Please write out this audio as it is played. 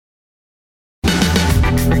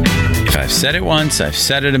I've said it once, I've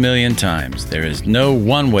said it a million times. There is no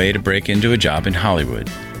one way to break into a job in Hollywood.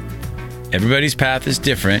 Everybody's path is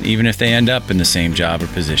different, even if they end up in the same job or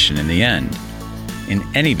position in the end. In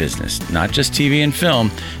any business, not just TV and film,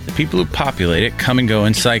 the people who populate it come and go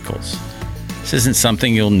in cycles. This isn't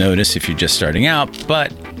something you'll notice if you're just starting out,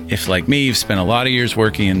 but if, like me, you've spent a lot of years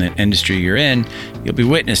working in the industry you're in, you'll be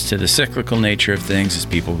witness to the cyclical nature of things as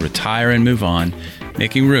people retire and move on,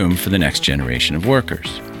 making room for the next generation of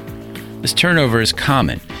workers. This turnover is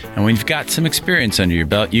common, and when you've got some experience under your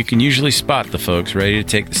belt, you can usually spot the folks ready to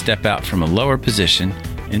take the step out from a lower position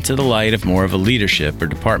into the light of more of a leadership or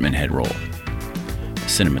department head role. A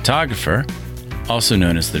cinematographer, also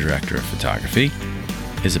known as the director of photography,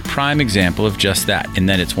 is a prime example of just that, in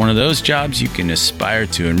that it's one of those jobs you can aspire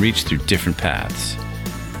to and reach through different paths.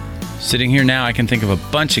 Sitting here now, I can think of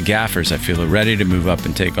a bunch of gaffers I feel are ready to move up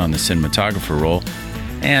and take on the cinematographer role,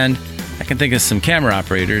 and I can think of some camera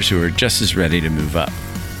operators who are just as ready to move up.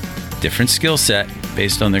 Different skill set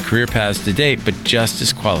based on their career paths to date, but just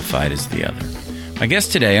as qualified as the other. My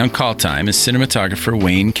guest today on Call Time is cinematographer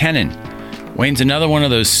Wayne Kennan. Wayne's another one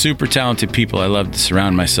of those super talented people I love to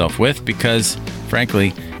surround myself with because,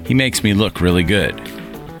 frankly, he makes me look really good.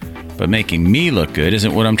 But making me look good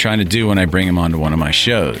isn't what I'm trying to do when I bring him onto one of my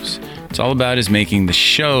shows. It's all about is making the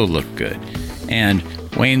show look good. And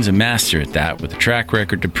Wayne's a master at that with a track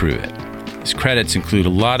record to prove it. His credits include a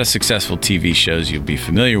lot of successful TV shows you'll be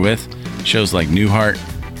familiar with, shows like Newhart,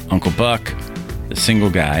 Uncle Buck, The Single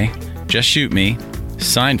Guy, Just Shoot Me,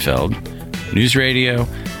 Seinfeld, News Radio,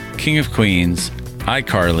 King of Queens,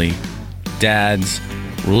 iCarly, Dads,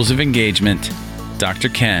 Rules of Engagement, Dr.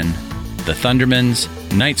 Ken, The Thundermans,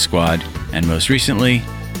 Night Squad, and most recently,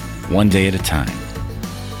 One Day at a Time.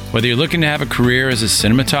 Whether you're looking to have a career as a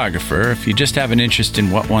cinematographer, or if you just have an interest in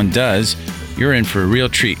what one does, you're in for a real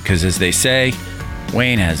treat because, as they say,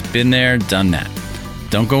 Wayne has been there, done that.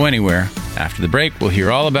 Don't go anywhere. After the break, we'll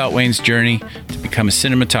hear all about Wayne's journey to become a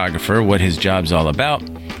cinematographer, what his job's all about,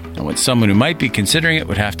 and what someone who might be considering it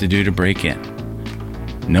would have to do to break in.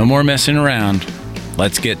 No more messing around.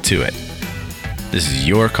 Let's get to it. This is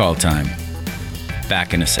your Call Time.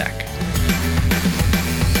 Back in a sec.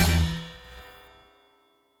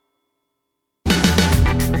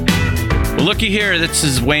 Well, looky here. This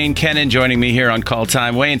is Wayne Kennan joining me here on Call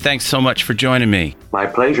Time. Wayne, thanks so much for joining me. My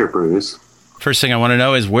pleasure, Bruce. First thing I want to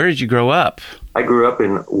know is, where did you grow up? I grew up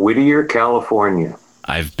in Whittier, California.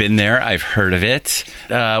 I've been there. I've heard of it.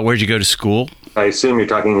 Where'd you go to school? I assume you're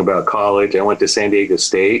talking about college. I went to San Diego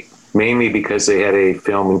State, mainly because they had a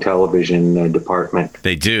film and television department.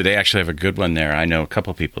 They do. They actually have a good one there. I know a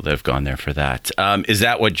couple people that have gone there for that. Is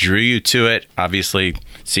that what drew you to it? Obviously,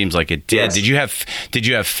 seems like it did. Yes. Did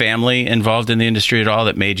you have family involved in the industry at all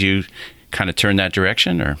that made you kind of turn that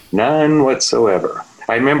direction? Or none whatsoever.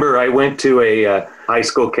 I remember I went to a high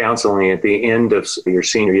school counseling at the end of your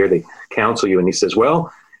senior year. They counsel you, and he says,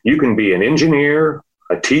 well, you can be an engineer,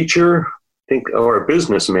 a teacher, or a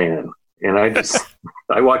businessman. And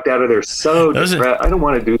I walked out of there so depressed. I don't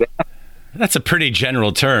want to do that. That's a pretty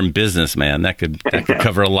general term, businessman. That could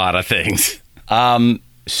cover a lot of things.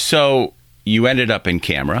 So you ended up in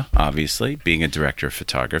camera, obviously, being a director of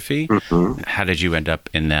photography. Mm-hmm. How did you end up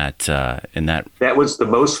in that? That was the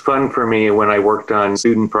most fun for me when I worked on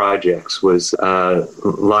student projects, was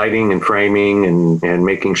lighting and framing and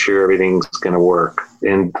making sure everything's going to work.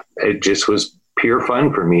 And it just was pure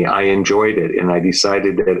fun for me. I enjoyed it. And I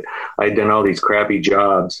decided that I'd done all these crappy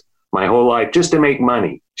jobs my whole life just to make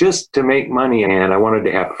money. And I wanted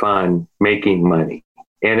to have fun making money.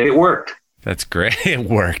 And it worked. That's great. It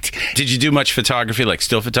worked. Did you do much photography, like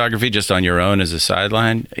still photography, just on your own as a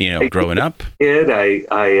sideline, growing up?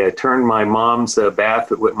 I turned my mom's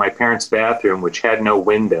my parents' bathroom, which had no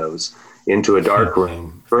windows, into a dark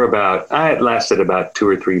room for it lasted about 2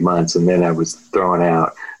 or 3 months, and then I was thrown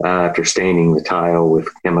out after staining the tile with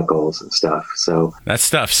chemicals and stuff. So that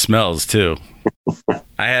stuff smells too.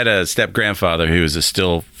 I had a step-grandfather who was a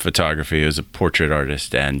still photographer. He was a portrait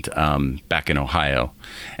artist, and back in Ohio.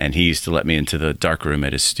 And he used to let me into the dark room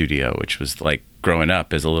at his studio, which was like growing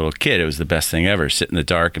up as a little kid. It was the best thing ever. Sit in the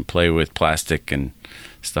dark and play with plastic and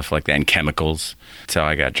stuff like that, and chemicals. That's how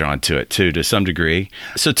I got drawn to it, too, to some degree.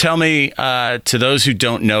 So tell me, to those who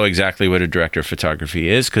don't know exactly what a director of photography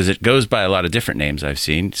is, because it goes by a lot of different names I've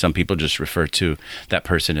seen. Some people just refer to that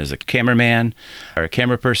person as a cameraman or a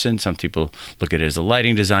camera person. Some people look at it as a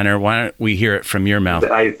lighting designer. Why don't we hear it from your mouth?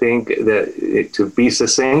 I think that, to be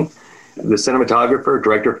succinct, the cinematographer,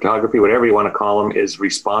 director of photography, whatever you want to call him, is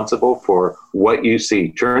responsible for what you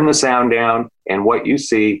see. Turn the sound down, and what you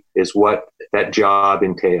see is what that job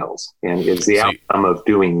entails, and is the outcome of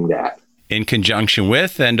doing that. in conjunction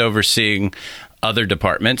with and overseeing other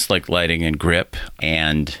departments like lighting and grip,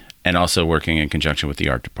 and also working in conjunction with the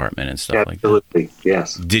art department and stuff like that. Absolutely,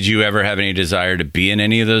 yes. Did you ever have any desire to be in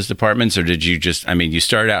any of those departments, or did you just, I mean, you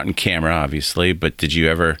started out in camera, obviously, but did you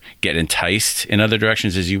ever get enticed in other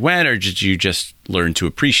directions as you went, or did you just learn to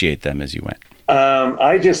appreciate them as you went?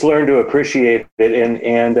 I just learned to appreciate it,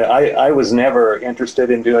 and I was never interested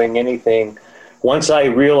in doing anything. Once I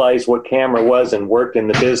realized what camera was and worked in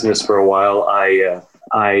the business for a while, I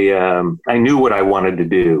knew what I wanted to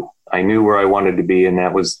do. I knew where I wanted to be, and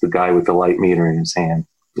that was the guy with the light meter in his hand,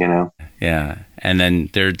 you know? Yeah. And then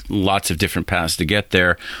there are lots of different paths to get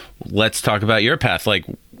there. Let's talk about your path. Like,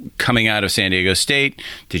 coming out of San Diego State,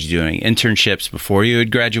 did you do any internships before you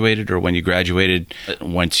had graduated, or when you graduated?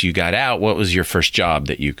 Once you got out, what was your first job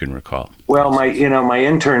that you can recall? Well, my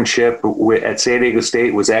internship at San Diego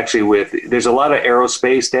State was actually there's a lot of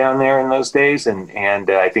aerospace down there in those days, and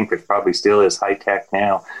I think there probably still is, high tech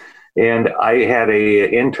now. And I had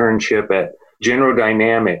a internship at General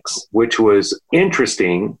Dynamics, which was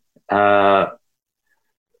interesting. The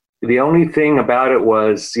only thing about it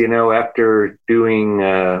was, after doing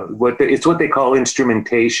what they call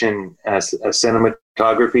instrumentation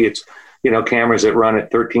cinematography. It's, cameras that run at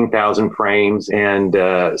 13,000 frames and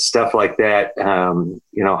stuff like that.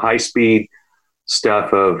 High speed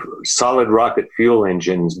stuff of solid rocket fuel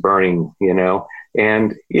engines burning.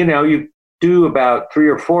 And you do about 3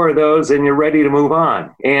 or 4 of those and you're ready to move on.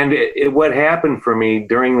 And what happened for me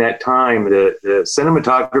during that time, the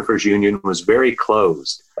cinematographers union was very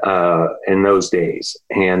closed in those days.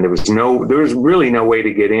 And there was really no way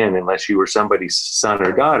to get in unless you were somebody's son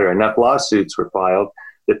or daughter. Enough lawsuits were filed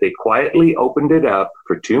that they quietly opened it up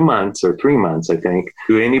for 2 months or 3 months, I think,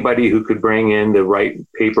 to anybody who could bring in the right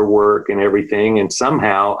paperwork and everything. And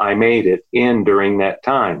somehow I made it in during that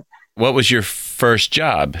time. What was your first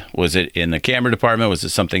job? Was it in the camera department? Was it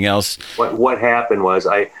something else? What happened was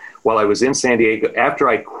while I was in San Diego, after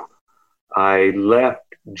I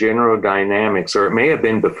left General Dynamics, or it may have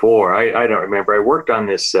been before, I don't remember. I worked on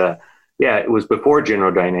this. It was before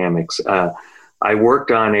General Dynamics. I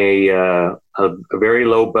worked on a very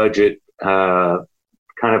low budget kind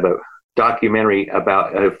of a documentary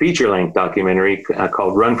about a feature length documentary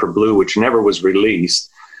called Run for Blue, which never was released.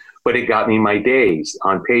 But it got me my days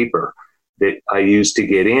on paper that I used to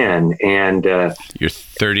get in. And your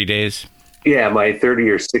 30 days? Yeah, my 30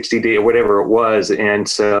 or 60 day or whatever it was. And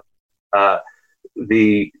so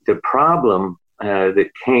the problem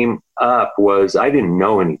that came up was I didn't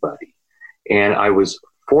know anybody. And I was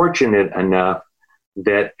fortunate enough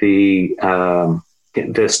that the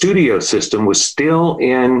studio system was still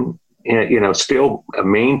still a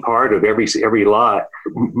main part of every lot,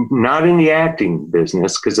 not in the acting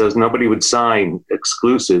business, because nobody would sign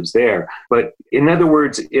exclusives there. But in other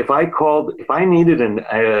words, if I needed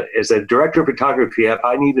as a director of photography, if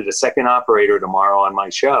I needed a second operator tomorrow on my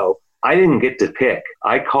show, I didn't get to pick.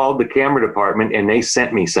 I called the camera department and they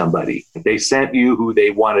sent me somebody. They sent you who they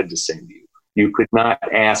wanted to send you. You could not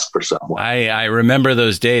ask for someone. I remember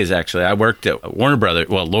those days, actually. I worked at Warner Brothers,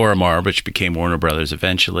 Lorimar, which became Warner Brothers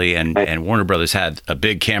eventually, and Warner Brothers had a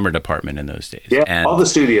big camera department in those days. Yeah, all the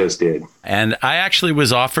studios did. And I actually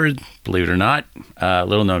was offered, believe it or not,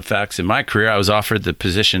 little known facts in my career, I was offered the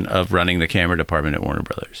position of running the camera department at Warner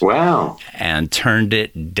Brothers. Wow. And turned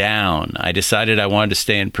it down. I decided I wanted to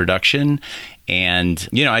stay in production. And,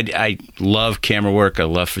 I love camera work. I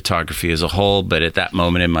love photography as a whole. But at that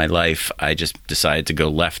moment in my life, I just decided to go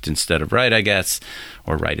left instead of right, I guess,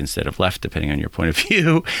 or right instead of left, depending on your point of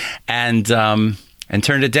view, and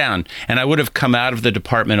turned it down. And I would have come out of the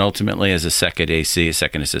department ultimately as a second AC, a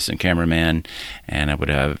second assistant cameraman, and I would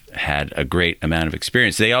have had a great amount of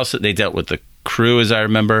experience. They dealt with the crew, as I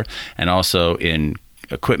remember, and also in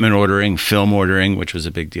equipment ordering, film ordering, which was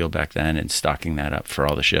a big deal back then, and stocking that up for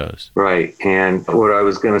all the shows. Right. And what I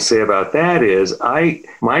was going to say about that is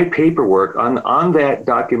my paperwork on that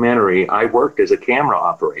documentary, I worked as a camera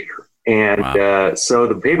operator. And wow. So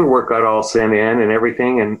the paperwork got all sent in and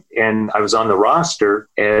everything. And I was on the roster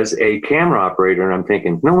as a camera operator. And I'm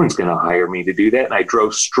thinking, no one's going to hire me to do that. And I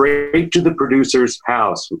drove straight to the producer's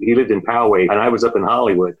house. He lived in Poway and I was up in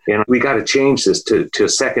Hollywood. And we got to change this to a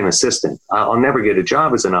second assistant. I'll never get a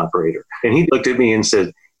job as an operator. And he looked at me and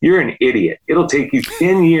said, you're an idiot. It'll take you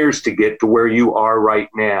 10 years to get to where you are right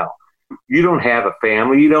now. You don't have a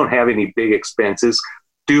family. You don't have any big expenses.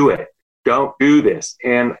 Do it. Don't do this.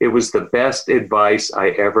 And it was the best advice I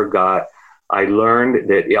ever got. I learned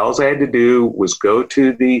that all I had to do was go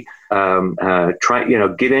to the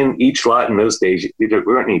get in each lot. In those days, there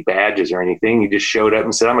weren't any badges or anything. You just showed up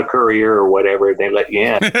and said, I'm a courier or whatever, and they let you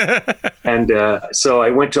in. And so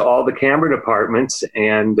I went to all the camera departments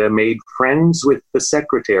and made friends with the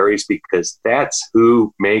secretaries, because that's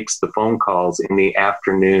who makes the phone calls in the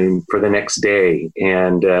afternoon for the next day.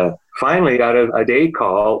 And finally got a day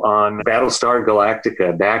call on Battlestar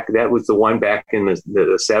Galactica. That was the one back in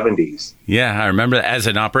the 70s. Yeah, I remember that. As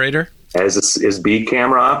an operator? As B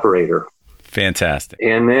camera operator. Fantastic.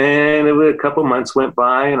 And then a couple months went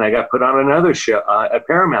by, and I got put on another show, a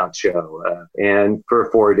Paramount show, and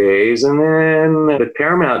for 4 days. And then the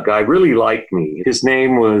Paramount guy really liked me. His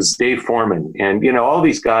name was Dave Foreman. And, all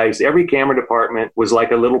these guys, every camera department was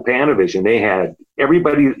like a little Panavision. They had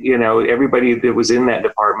everybody that was in that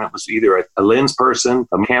department was either a lens person,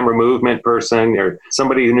 a camera movement person, or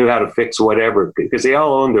somebody who knew how to fix whatever, because they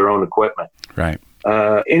all owned their own equipment. Right.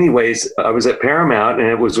 Anyways, I was at Paramount, and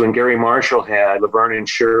it was when Gary Marshall had Laverne and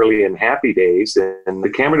Shirley and Happy Days. And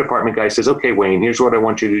the camera department guy says, okay, Wayne, here's what I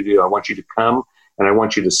want you to do. I want you to come and I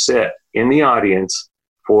want you to sit in the audience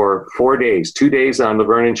for 4 days, 2 days on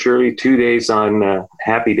Laverne and Shirley, 2 days on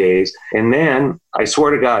Happy Days. And then I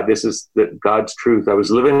swear to God, this is God's truth. I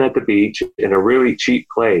was living at the beach in a really cheap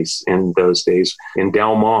place in those days in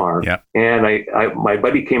Del Mar. Yeah. And my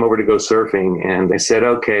buddy came over to go surfing, and I said,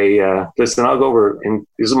 okay, listen, I'll go over, and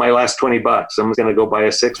this is my last $20. I'm going to go buy a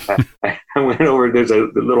 6-pack. I went over, there's a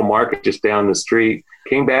little market just down the street,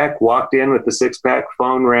 came back, walked in with the 6-pack,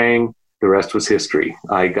 phone rang. The rest was history.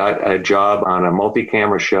 I got a job on a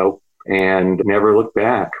multi-camera show and never looked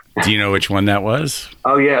back. Do you know which one that was?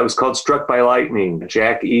 Oh, yeah. It was called Struck by Lightning.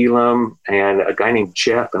 Jack Elam and a guy named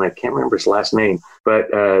Jeff, and I can't remember his last name.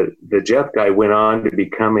 But the Jeff guy went on to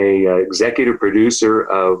become a executive producer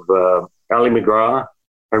of Ali MacGraw.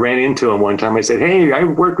 I ran into him one time. I said, hey, I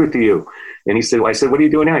worked with you. And I said, what are you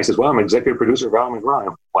doing now? He says, well, I'm executive producer of Ali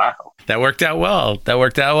MacGraw. Wow. That worked out well.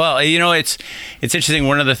 It's interesting.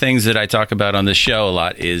 One of the things that I talk about on this show a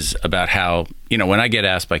lot is about how, when I get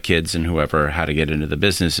asked by kids and whoever how to get into the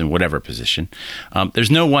business in whatever position, there's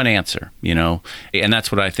no one answer, and that's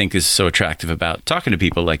what I think is so attractive about talking to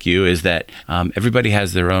people like you, is that everybody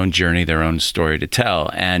has their own journey, their own story to tell.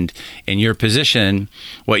 And in your position,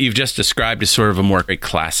 what you've just described is sort of a more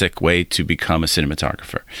classic way to become a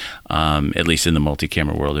cinematographer, at least in the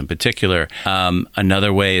multi-camera world in particular.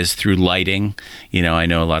 Another way is through lighting. I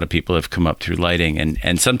know a lot of people have come up through lighting,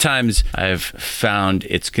 and sometimes I've found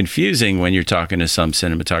it's confusing when you're talking to some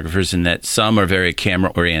cinematographers, in that some are very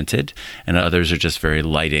camera oriented and others are just very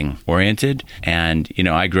lighting oriented. And,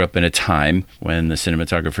 I grew up in a time when the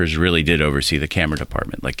cinematographers really did oversee the camera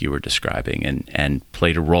department, like you were describing, and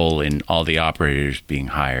played a role in all the operators being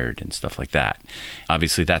hired and stuff like that.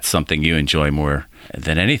 Obviously, that's something you enjoy more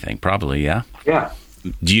than anything, probably, yeah? Yeah.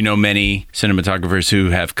 Do you know many cinematographers who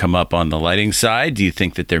have come up on the lighting side? Do you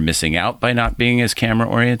think that they're missing out by not being as camera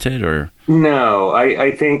oriented, or? No, I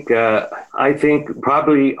think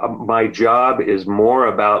probably my job is more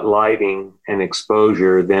about lighting and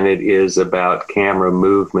exposure than it is about camera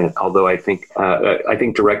movement. Although I think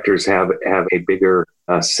directors have a bigger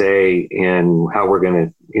say in how we're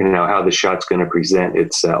going to, how the shot's going to present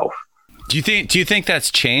itself. Do you think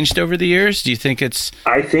that's changed over the years? Do you think it's?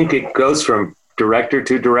 I think it goes from director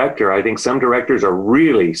to director. I think some directors are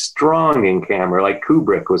really strong in camera, like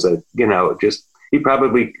Kubrick was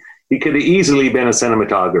he could have easily been a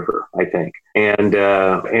cinematographer, I think. And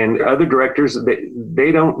other directors,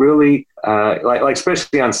 they don't really, like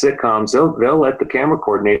especially on sitcoms, they'll let the camera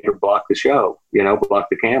coordinator block the show, block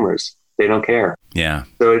the cameras. They don't care. Yeah.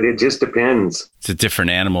 So it just depends. It's a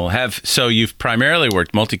different animal. So you've primarily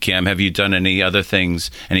worked multicam. Have you done any other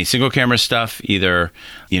things, any single camera stuff, either,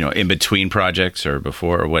 in between projects or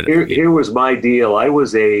before, or what? Here was my deal. I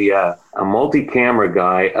was a multi-camera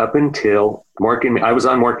guy up until I was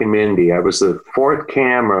on Mork and Mindy. I was the fourth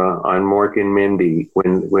camera on Mork and Mindy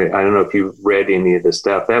when I don't know if you read any of the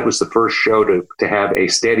stuff. That was the first show to have a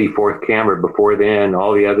steady fourth camera. Before then,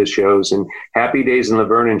 all the other shows and Happy Days and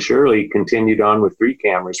Laverne and Shirley continued on with 3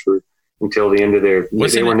 cameras until the end of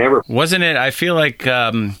Wasn't it? I feel like,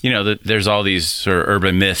 there's all these sort of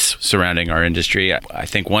urban myths surrounding our industry. I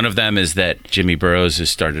think one of them is that Jimmy Burrows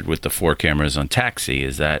has started with the 4 cameras on Taxi.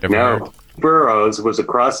 Is that ever heard? Burrows was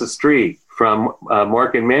across the street from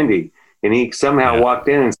Mork and Mindy. And he somehow walked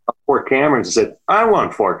in and saw 4 cameras and said, I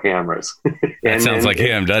want 4 cameras. That sounds like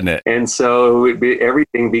him, doesn't it? And so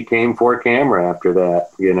everything became 4 camera after that,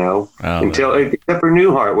 except for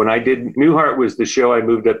Newhart. When I did, Newhart was the show I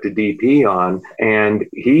moved up to DP on. And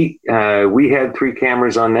we had 3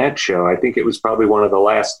 cameras on that show. I think it was probably one of the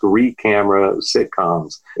last 3 camera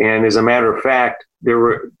sitcoms. And as a matter of fact, there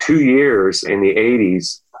were 2 years in the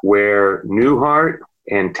 80s where Newhart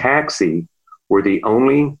and Taxi were the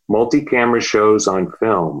only multi-camera shows on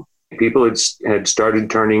film. People had started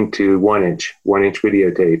turning to one-inch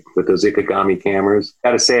videotape with those Ikegami cameras.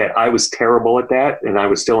 Got to say it, I was terrible at that, and I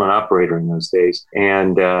was still an operator in those days.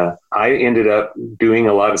 And I ended up doing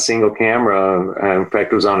a lot of single camera. In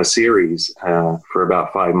fact, it was on a series for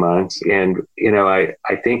about 5 months. And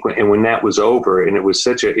I think when that was over, and it was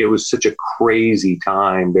such a crazy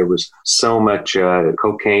time. There was so much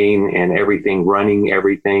cocaine and everything running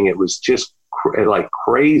everything. It was just like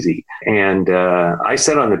crazy. And I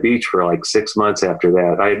sat on the beach for like 6 months after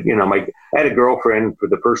that. I had a girlfriend for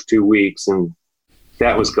the first 2 weeks, and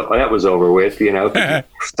that was over with,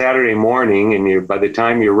 Saturday morning, and by the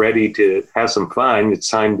time you're ready to have some fun, it's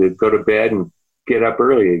time to go to bed and get up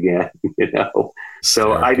early again,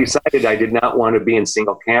 So I decided I did not want to be in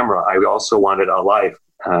single camera. I also wanted a life,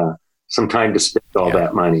 some time to spend all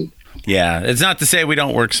that money. Yeah, it's not to say we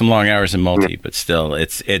don't work some long hours in multi, but still,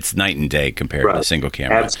 it's night and day compared to single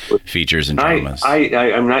camera features and dramas.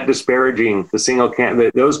 I'm not disparaging the single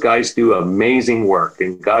camera. Those guys do amazing work,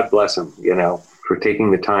 and God bless them, for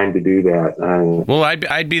taking the time to do that. Well,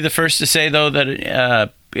 I'd be the first to say though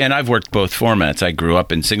that. And I've worked both formats. I grew up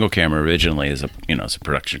in single camera originally as a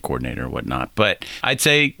production coordinator and whatnot. But I'd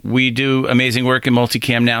say we do amazing work in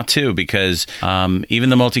multicam now too, because even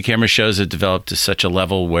the multi-camera shows have developed to such a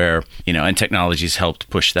level where, and technology's helped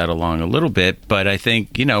push that along a little bit. But I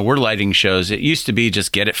think, we're lighting shows. It used to be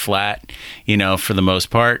just get it flat, for the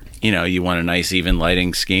most part. You want a nice even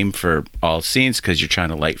lighting scheme for all scenes because you're trying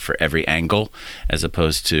to light for every angle as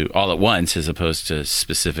opposed to all at once, as opposed to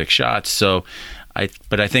specific shots. So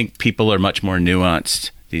but I think people are much more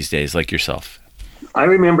nuanced these days, like yourself. I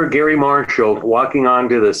remember Gary Marshall walking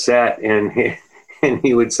onto the set, and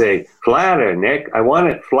he would say, "Flatter, Nick. I want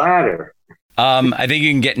it flatter." I think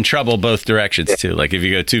you can get in trouble both directions too. Like if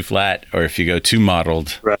you go too flat or if you go too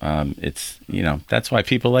modeled, it's that's why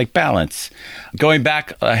people like balance. Going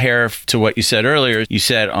back a hair to what you said earlier, you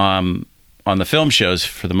said on the film shows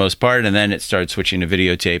for the most part, and then it started switching to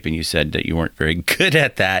videotape, and you said that you weren't very good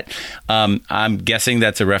at that. I'm guessing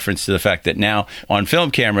that's a reference to the fact that now on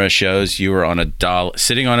film camera shows, you were on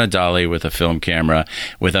sitting on a dolly with a film camera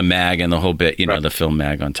with a mag and the whole bit, the film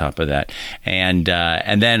mag on top of that. And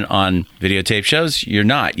then on videotape shows, you're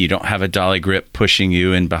not. You don't have a dolly grip pushing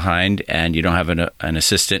you in behind, and you don't have an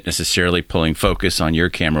assistant necessarily pulling focus on your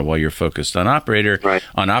camera while you're focused on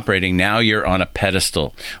operating. Now you're on a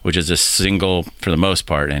pedestal, which is a single, for the most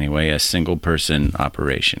part anyway, a single person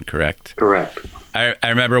operation, correct? Correct. I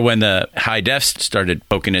remember when the high def started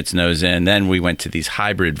poking its nose in, then we went to these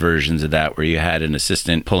hybrid versions of that where you had an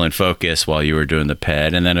assistant pulling focus while you were doing the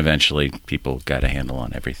ped, and then eventually people got a handle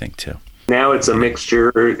on everything too. Now it's a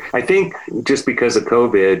mixture. I think just because of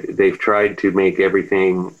COVID, they've tried to make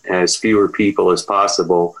everything as fewer people as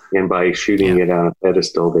possible, and by shooting it on a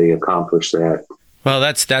pedestal, they accomplish that. Well,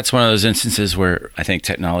 that's one of those instances where I think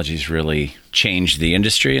technology's really changed the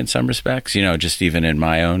industry in some respects. Just even in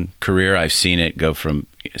my own career, I've seen it go from,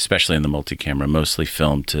 especially in the multi-camera, mostly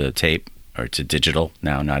film to tape or to digital,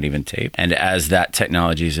 now not even tape. And as that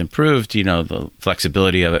technology's improved, the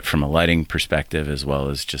flexibility of it from a lighting perspective, as well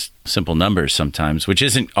as just simple numbers sometimes, which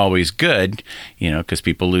isn't always good, because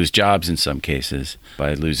people lose jobs in some cases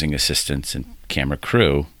by losing assistants and camera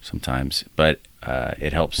crew sometimes, but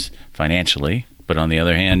it helps financially. But on the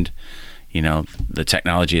other hand, the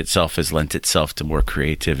technology itself has lent itself to more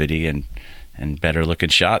creativity and better looking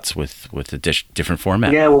shots with a different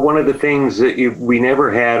format. Yeah, well, one of the things that we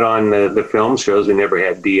never had on the film shows, we never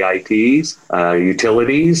had DITs,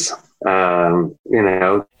 utilities,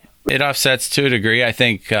 It offsets to a degree. I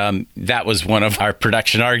think that was one of our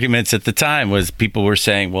production arguments at the time, was people were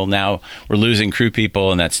saying, well, now we're losing crew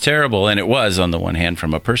people and that's terrible. And it was, on the one hand,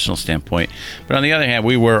 from a personal standpoint. But on the other hand,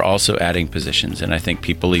 we were also adding positions. And I think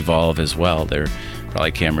people evolve as well. There are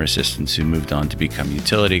probably camera assistants who moved on to become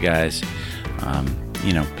utility guys.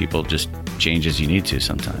 People just change as you need to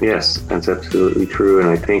sometimes. Yes, that's absolutely true. And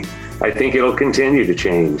I think it'll continue to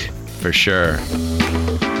change. For sure.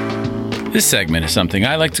 This segment is something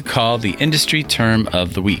I like to call the Industry Term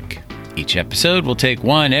of the Week. Each episode will take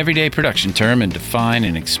one everyday production term and define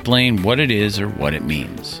and explain what it is or what it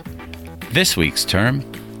means. This week's term,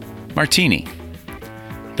 martini.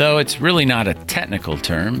 Though it's really not a technical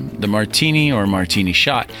term, the martini or martini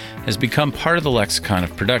shot has become part of the lexicon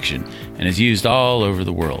of production and is used all over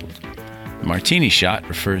the world. The martini shot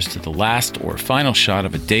refers to the last or final shot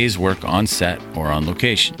of a day's work on set or on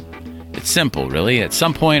location. It's simple, really. At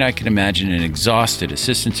some point, I can imagine an exhausted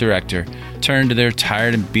assistant director turn to their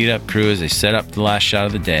tired and beat-up crew as they set up the last shot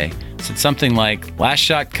of the day, said something like, "Last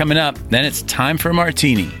shot coming up, then it's time for a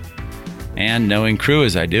martini." And knowing crew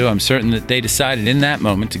as I do, I'm certain that they decided in that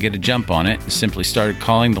moment to get a jump on it and simply started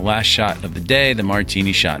calling the last shot of the day the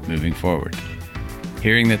martini shot moving forward.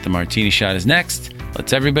 Hearing that the martini shot is next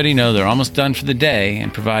lets everybody know they're almost done for the day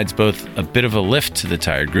and provides both a bit of a lift to the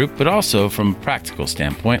tired group, but also, from a practical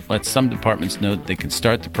standpoint, lets some departments know that they can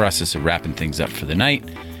start the process of wrapping things up for the night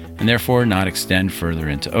and therefore not extend further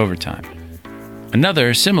into overtime.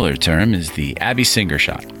 Another similar term is the Abby Singer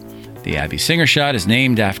shot. The Abby Singer shot is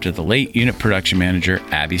named after the late unit production manager,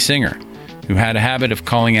 Abby Singer, who had a habit of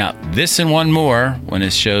calling out this and one more when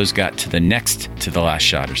his shows got to the next to the last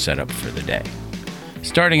shot or setup for the day.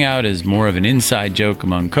 Starting out as more of an inside joke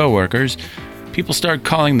among coworkers, people started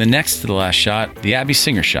calling the next to the last shot the Abby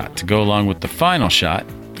Singer shot to go along with the final shot,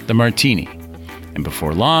 the martini. And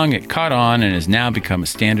before long, it caught on and has now become a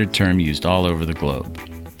standard term used all over the globe.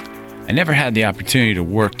 I never had the opportunity to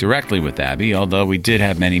work directly with Abby, although we did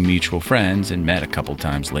have many mutual friends and met a couple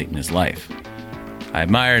times late in his life. I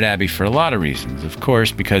admired Abby for a lot of reasons, of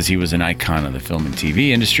course because he was an icon of the film and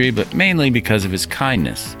TV industry, but mainly because of his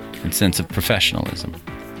kindness and sense of professionalism.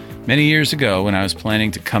 Many years ago, when I was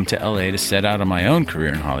planning to come to LA to set out on my own career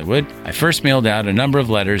in Hollywood, I first mailed out a number of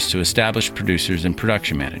letters to established producers and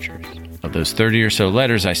production managers. Of those 30 or so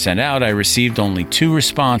letters I sent out, I received only 2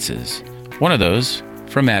 responses. One of those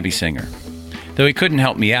from Abby Singer. Though he couldn't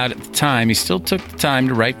help me out at the time, he still took the time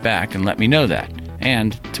to write back and let me know that,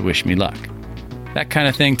 and to wish me luck. That kind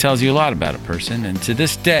of thing tells you a lot about a person, and to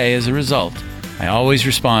this day, as a result, I always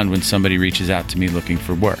respond when somebody reaches out to me looking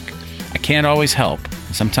for work. I can't always help,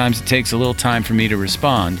 and sometimes it takes a little time for me to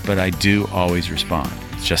respond, but I do always respond.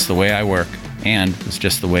 It's just the way I work, and it's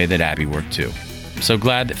just the way that Abby worked too. I'm so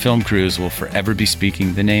glad that film crews will forever be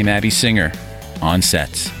speaking the name Abby Singer on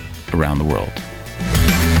sets around the world.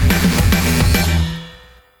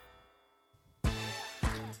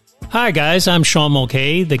 Hi guys, I'm Sean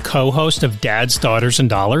Mulcahy, the co-host of Dads, Daughters, and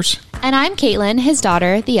Dollars. And I'm Caitlin, his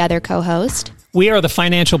daughter, the other co-host. We are the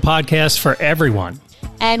financial podcast for everyone.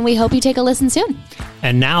 And we hope you take a listen soon.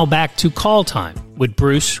 And now back to Call Time with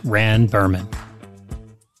Bruce Rand Berman.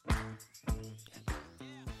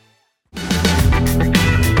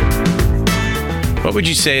 What would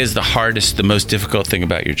you say is the hardest, the most difficult thing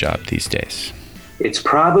about your job these days? It's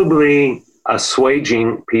probably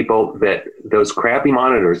assuaging people that those crappy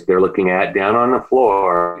monitors they're looking at down on the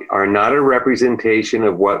floor are not a representation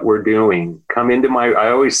of what we're doing. I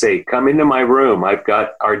always say, come into my room. I've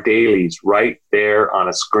got our dailies right there on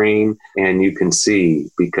a screen and you can see,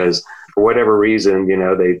 because for whatever reason,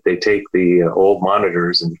 they take the old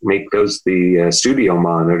monitors and make those the studio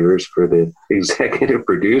monitors for the executive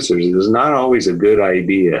producers. It's not always a good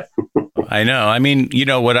idea. I know. I mean,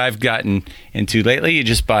 what I've gotten into lately, you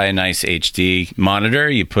just buy a nice HD monitor,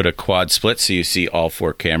 you put a quad split so you see all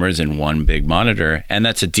 4 cameras in one big monitor, and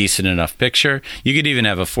that's a decent enough picture. You could even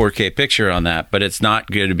have a 4K picture on that, but it's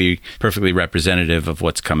not going to be perfectly representative of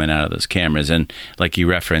what's coming out of those cameras. And like you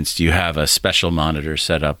referenced, you have a special monitor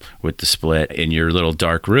set up with the split in your little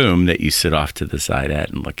dark room that you sit off to the side at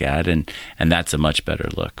and look at, and that's a much better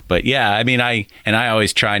look. But yeah, I mean, I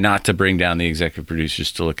always try not to bring down the executive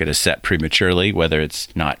producers to look at a set prematurely, whether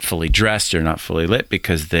it's not fully dressed or not fully lit,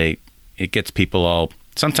 because it gets people all,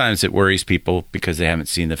 sometimes it worries people because they haven't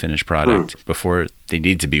seen the finished product before they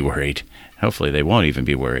need to be worried. Hopefully they won't even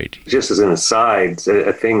be worried. Just as an aside,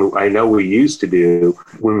 a thing I know we used to do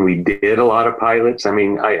when we did a lot of pilots. I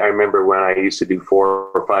mean, I remember when I used to do 4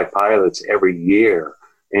 or 5 pilots every year.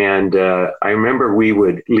 And I remember we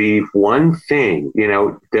would leave one thing,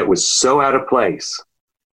 that was so out of place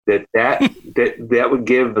that would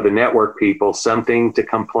give the network people something to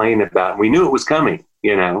complain about. We knew it was coming,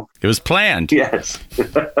 It was planned. Yes.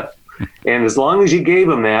 And as long as you gave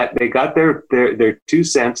them that, they got their 2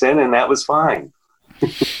 cents in, and that was fine.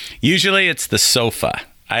 Usually it's the sofa.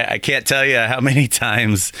 I can't tell you how many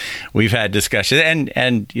times we've had discussions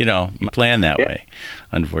and plan that way,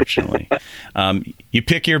 unfortunately. You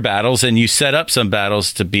pick your battles and you set up some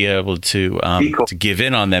battles to be able to give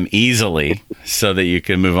in on them easily so that you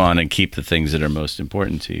can move on and keep the things that are most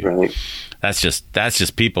important to you. Right. That's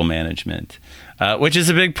just people management, which is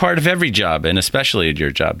a big part of every job, and especially at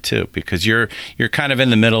your job too, because you're kind of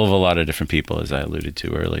in the middle of a lot of different people, as I alluded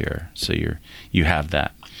to earlier. So you have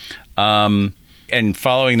that. And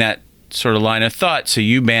following that sort of line of thought, so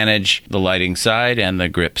you manage the lighting side and the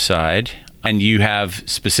grip side, and you have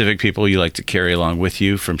specific people you like to carry along with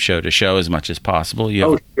you from show to show as much as possible. You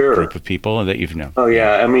have a group of people that you've known. Oh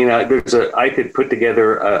yeah, I mean, I could put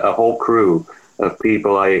together a whole crew of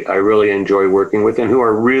people I really enjoy working with and who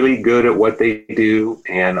are really good at what they do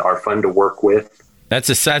and are fun to work with.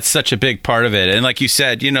 That's such a big part of it. And like you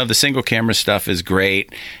said, the single camera stuff is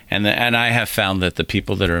great. And I have found that the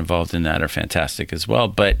people that are involved in that are fantastic as well.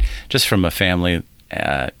 But just from a family,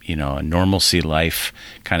 a normalcy life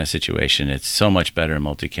kind of situation, it's so much better in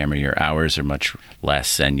multi-camera. Your hours are much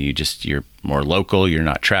less and you're more local. You're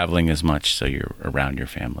not traveling as much, so you're around your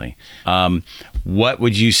family. What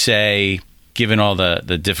would you say, given all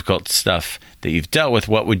the difficult stuff that you've dealt with,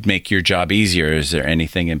 what would make your job easier? Is there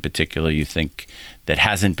anything in particular you think that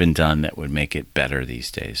hasn't been done that would make it better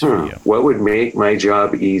these days for you? What would make my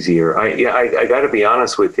job easier? I got to be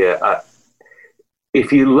honest with you.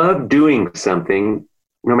 If you love doing something,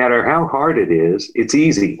 no matter how hard it is, it's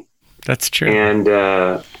easy. That's true. And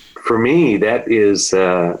for me, that is,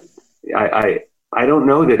 I don't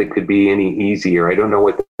know that it could be any easier. I don't know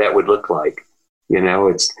what that would look like.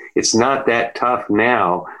 It's not that tough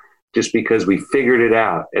now, just because we figured it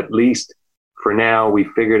out. At least for now, we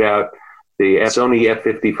figured out the Sony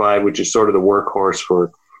F55, which is sort of the workhorse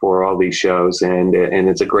for all these shows, and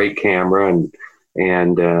it's a great camera, and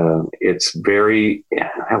it's very,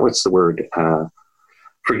 what's the word,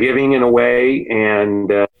 forgiving in a way, and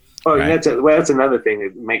right. That's another thing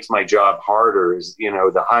that makes my job harder is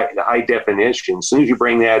the high definition. As soon as you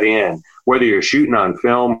bring that in, whether you're shooting on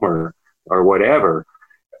film or whatever,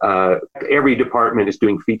 every department is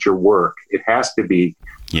doing feature work. It has to be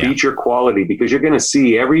feature quality, because you're going to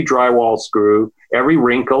see every drywall screw, every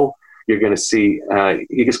wrinkle. You're just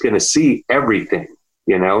going to see everything,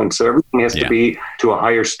 and so everything has to be to a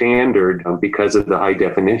higher standard because of the high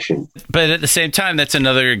definition. But at the same time, that's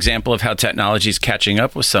another example of how technology is catching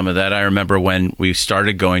up with some of that. I remember when we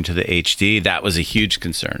started going to the HD, that was a huge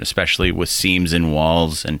concern, especially with seams in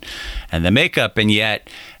walls and the makeup. And yet,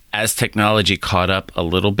 as technology caught up a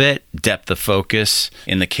little bit, depth of focus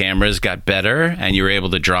in the cameras got better, and you were able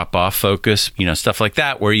to drop off focus, stuff like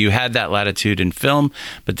that, where you had that latitude in film,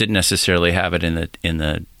 but didn't necessarily have it in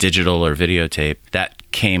the digital or videotape.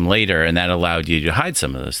 That came later, and that allowed you to hide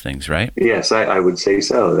some of those things, right? Yes, I would say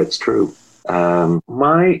so. That's true.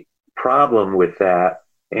 My problem with that,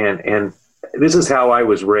 and this is how I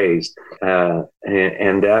was raised, and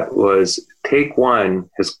that was take one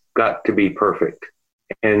has got to be perfect.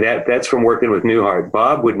 And that's from working with Newhart.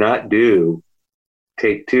 Bob would not do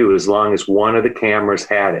take two as long as one of the cameras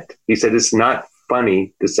had it. He said, it's not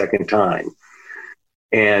funny the second time.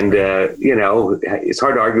 And, it's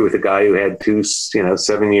hard to argue with a guy who had two,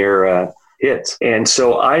 7-year hits. And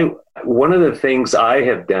so one of the things I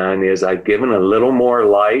have done is I've given a little more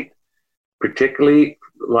light, particularly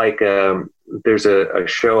like there's a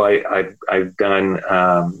show I've done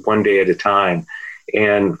One Day at a Time.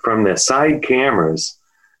 And from the side cameras,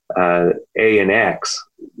 A and X,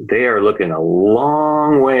 they are looking a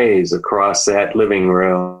long ways across that living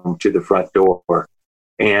room to the front door.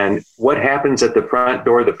 And what happens at the front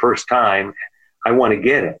door the first time, I want to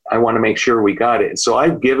get it. I want to make sure we got it. So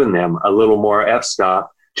I've given them a little more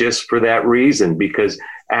f-stop just for that reason, because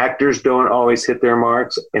actors don't always hit their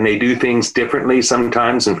marks and they do things differently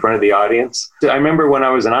sometimes in front of the audience. I remember when I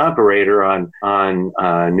was an operator on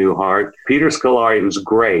Newhart, Peter Scolari, who's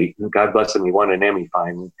great, God bless him, he won an Emmy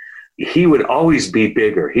finally. He would always be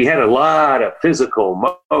bigger. He had a lot of physical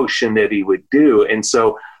motion that he would do. And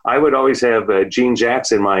so I would always have Gene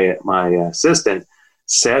Jackson, my assistant,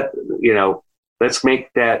 set, let's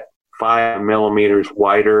make that 5 millimeters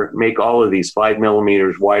wider, make all of these 5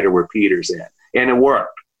 millimeters wider where Peter's at. And it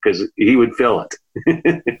worked because he would fill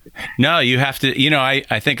it. No, you have to,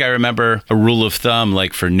 I think I remember a rule of thumb,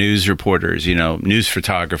 like for news reporters, news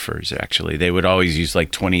photographers, actually, they would always use like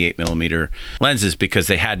 28 millimeter lenses because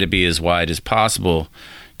they had to be as wide as possible.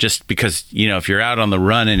 Just because, if you're out on the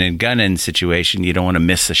run in a gun-in situation, you don't want to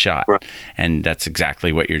miss a shot. Right. And that's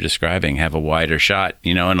exactly what you're describing, have a wider shot.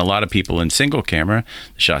 And a lot of people in single camera,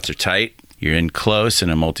 the shots are tight. You're in close. In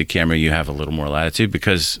a multi-camera, you have a little more latitude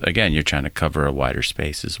because, again, you're trying to cover a wider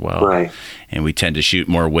space as well. Right. And we tend to shoot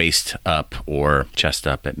more waist up or chest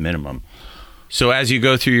up at minimum. So as you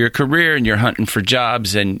go through your career and you're hunting for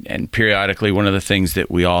jobs, and periodically one of the things that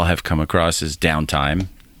we all have come across is downtime.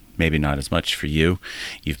 Maybe not as much for you.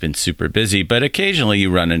 You've been super busy, but occasionally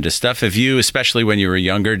you run into stuff. Have you, especially when you were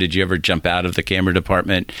younger, did you ever jump out of the camera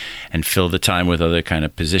department and fill the time with other kind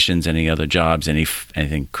of positions, any other jobs,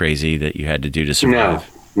 anything crazy that you had to do to survive?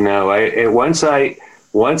 No. Once I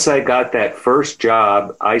once I got that first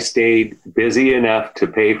job, I stayed busy enough to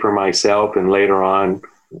pay for myself and later on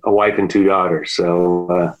a wife and 2 daughters.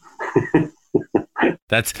 So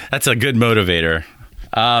that's a good motivator.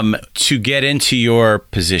 To get into your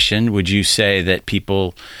position, would you say that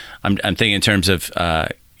people, I'm thinking in terms of,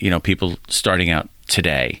 people starting out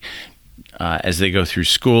today, as they go through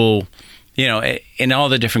school, in all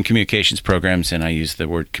the different communications programs, and I use the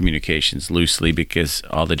word communications loosely because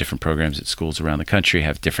all the different programs at schools around the country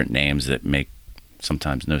have different names that make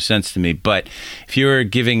sometimes no sense to me. But if you were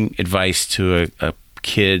giving advice to a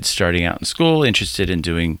kid starting out in school interested in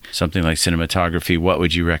doing something like cinematography, what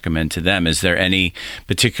would you recommend to them? Is there any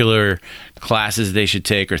particular classes they should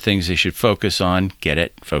take or things they should focus on?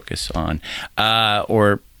 Focus on,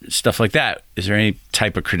 or stuff like that. Is there any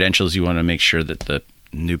type of credentials you want to make sure that the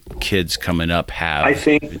new kids coming up have? I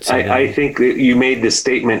think that you made the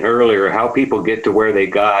statement earlier, how people get to where they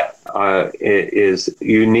got is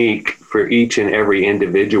unique for each and every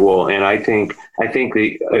individual. And I think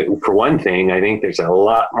for one thing, I think there's a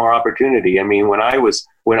lot more opportunity. I mean, when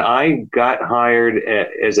I got hired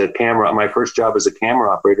as a camera, my first job as a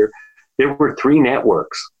camera operator, there were 3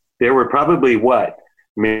 networks. There were probably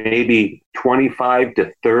maybe 25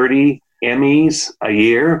 to 30 Emmys a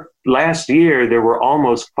year. Last year, there were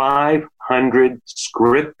almost 500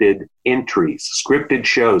 scripted entries, scripted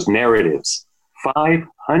shows, narratives,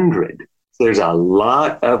 500. There's a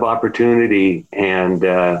lot of opportunity, and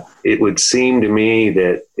it would seem to me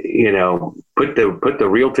that, put the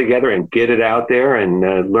reel together and get it out there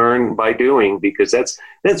and learn by doing, because that's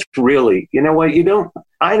really,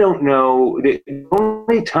 I don't know. The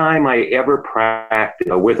only time I ever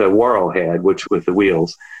practiced with a Whorlhead, which with the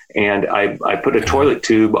wheels, and I put a toilet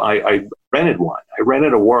tube. I rented one. I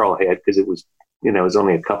rented a Whorlhead because it was, it was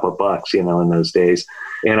only a couple of bucks, in those days.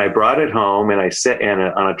 And I brought it home and I set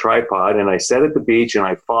on a tripod and I sat at the beach and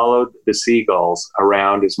I followed the seagulls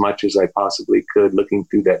around as much as I possibly could, looking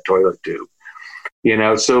through that toilet tube.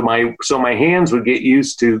 So my hands would get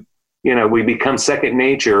used to, we become second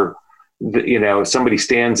nature. If somebody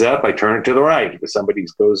stands up, I turn it to the right. If somebody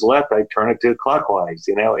goes left, I turn it to clockwise.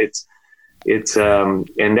 It's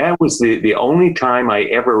and that was the only time I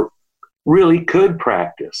ever really could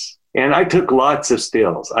practice. And I took lots of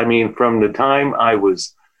stills. I mean, from the time I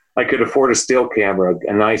could afford a still camera,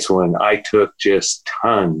 a nice one, I took just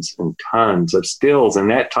tons and tons of stills. And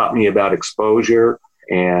that taught me about exposure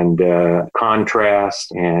and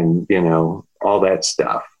contrast and, all that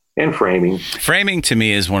stuff. And framing. Framing to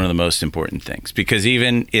me is one of the most important things, because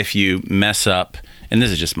even if you mess up, and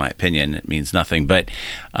this is just my opinion, it means nothing, but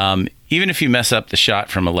even if you mess up the shot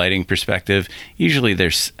from a lighting perspective, usually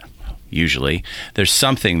there's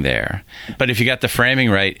something there. But if you got the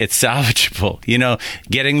framing right, it's salvageable.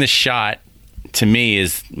 Getting the shot to me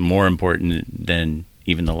is more important than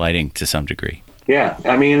even the lighting to some degree. Yeah.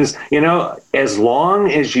 I mean, as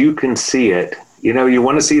long as you can see it, you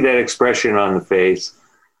want to see that expression on the face.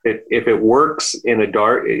 If it works in a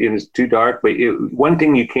dark, it's too dark, but one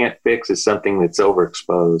thing you can't fix is something that's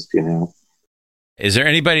overexposed, Is there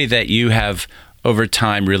anybody that you have over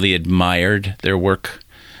time really admired their work,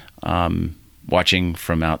 watching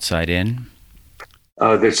from outside in?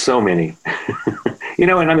 There's so many, and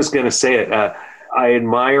I'm just going to say it. I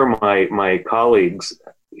admire my colleagues,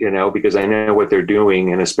 because I know what they're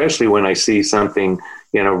doing. And especially when I see something,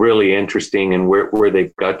 really interesting and where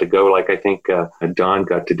they've got to go. Like I think Don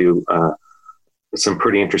got to do some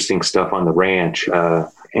pretty interesting stuff on the ranch. And,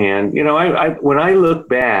 I when I look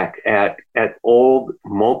back at old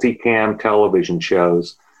multicam television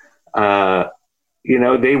shows,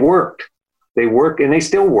 they worked. They work and they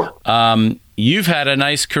still work. You've had a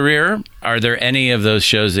nice career. Are there any of those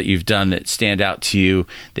shows that you've done that stand out to you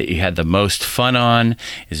that you had the most fun on?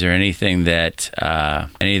 Is there anything that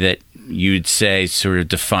any that you'd say sort of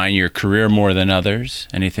define your career more than others?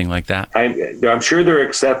 Anything like that? I'm sure there are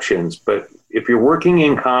exceptions, but if you're working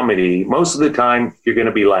in comedy, most of the time you're going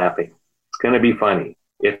to be laughing. It's going to be funny,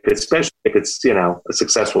 especially if it's a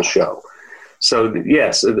successful show. So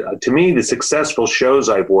yes, to me, the successful shows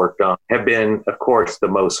I've worked on have been, of course, the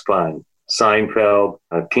most fun. Seinfeld,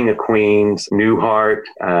 King of Queens, Newhart,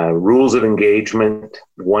 Rules of Engagement,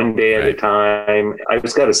 One Day at a Time. I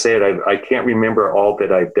just got to say it, I can't remember all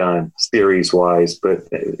that I've done series-wise, but,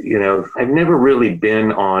 I've never really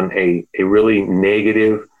been on a really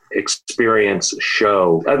negative experience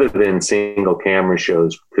show, other than single camera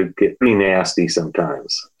shows, could get pretty nasty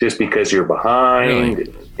sometimes just because you're behind.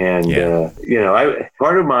 Really? And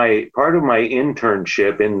part of my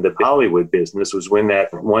internship in the Hollywood business was when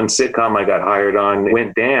that one sitcom I got hired on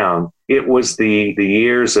went down. It was the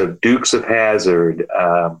years of Dukes of Hazzard,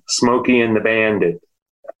 Smokey and the Bandit,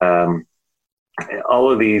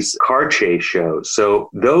 all of these car chase shows. So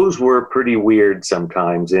those were pretty weird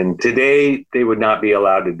sometimes. And today they would not be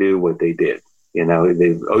allowed to do what they did.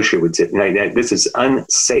 OSHA would say, this is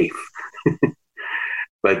unsafe.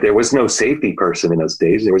 But there was no safety person in those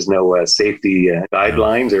days. There was no safety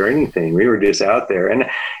guidelines or anything. We were just out there,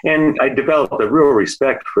 and I developed a real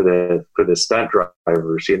respect for the stunt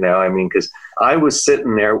drivers. Because I was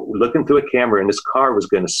sitting there looking through a camera, and this car was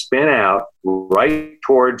going to spin out right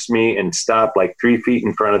towards me and stop like 3 feet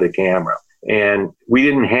in front of the camera. And we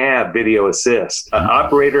didn't have video assist. An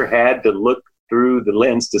operator had to look through the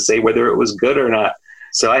lens to say whether it was good or not.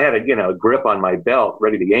 So I had a grip on my belt,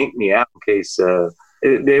 ready to yank me out in case.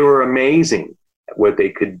 They were amazing what they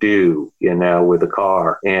could do, with a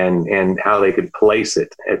car and how they could place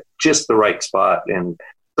it at just the right spot. And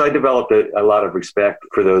so I developed a lot of respect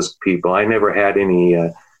for those people. I never had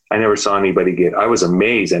I never saw anybody I was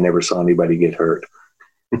amazed I never saw anybody get hurt.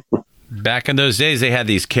 Back in those days, they had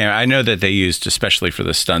these cameras. I know that they used, especially for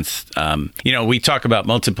the stunts. We talk about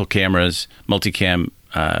multiple cameras, multicam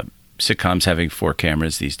sitcoms having 4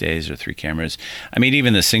 cameras these days or 3 cameras. I mean,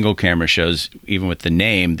 even the single camera shows, even with the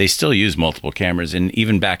name, they still use multiple cameras. And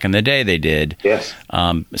even back in the day, they did, yes.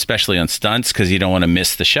 Especially on stunts, because you don't want to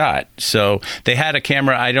miss the shot. So they had a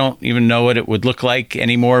camera. I don't even know what it would look like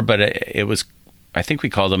anymore, but it was, I think we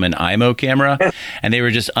called them an IMO camera, and they were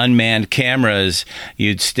just unmanned cameras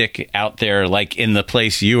you'd stick out there, like in the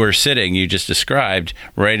place you were sitting, you just described,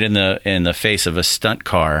 right in the face of a stunt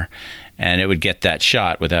car. And it would get that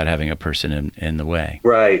shot without having a person in the way.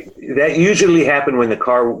 Right. That usually happened when the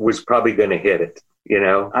car was probably going to hit it.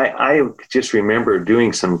 I just remember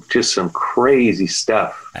doing some crazy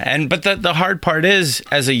stuff. But the hard part is,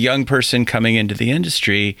 as a young person coming into the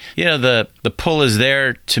industry, the pull is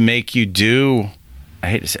there to make you do, I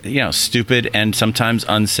hate to say, stupid and sometimes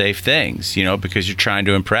unsafe things, because you're trying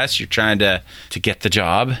to impress, you're trying to get the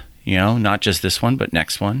job, not just this one, but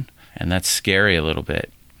next one. And that's scary a little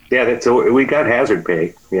bit. Yeah, we got hazard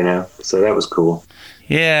pay, so that was cool.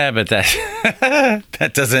 Yeah, but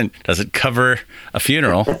that doesn't cover a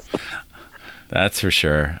funeral. That's for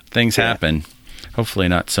sure. Things happen. Hopefully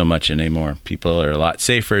not so much anymore. People are a lot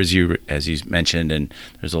safer, as you mentioned, and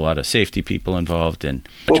there's a lot of safety people involved. And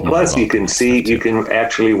plus you can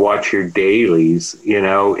actually watch your dailies,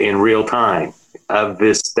 in real time of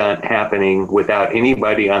this stunt happening without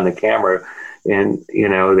anybody on the camera. And,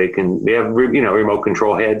 they have remote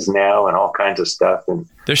control heads now and all kinds of stuff. And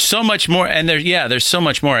there's so much more. And there's so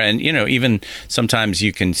much more. And, even sometimes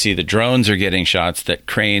you can see the drones are getting shots that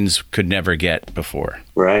cranes could never get before.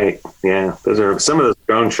 Right. Yeah. Some of those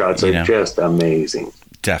drone shots are just amazing.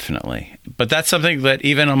 Definitely. But that's something that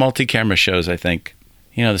even on multi-camera shows, I think,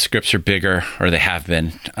 the scripts are bigger, or they have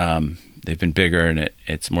been. They've been bigger, and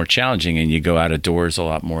it's more challenging, and you go out of doors a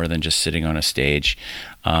lot more than just sitting on a stage.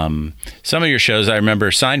 Some of your shows, I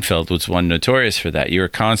remember Seinfeld was one notorious for that. You were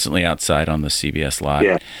constantly outside on the CBS lot.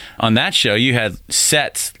 Yeah. On that show, you had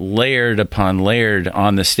sets layered upon layered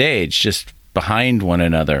on the stage, just behind one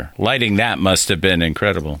another. Lighting that must have been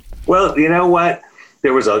incredible. Well, you know what?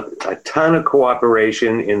 There was a ton of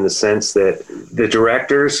cooperation in the sense that the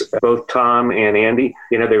directors, both Tom and Andy,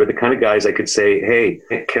 they were the kind of guys I could say, hey,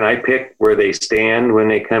 can I pick where they stand when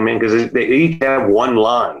they come in? Because they each have one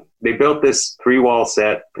line. They built this 3-wall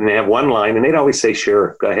set, and they have one line, and they'd always say,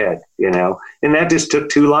 sure, go ahead, And that just took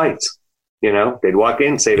 2 lights, They'd walk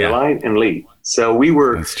in, say their line, and leave. So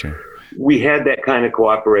That's true. We had that kind of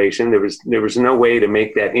cooperation. There was no way to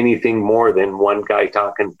make that anything more than one guy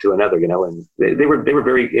talking to another, and they were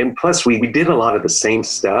very, and plus we did a lot of the same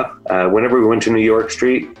stuff. Whenever we went to New York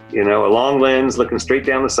Street, a long lens looking straight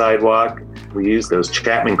down the sidewalk. We used those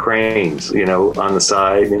Chapman cranes, on the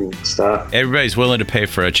side and stuff. Everybody's willing to pay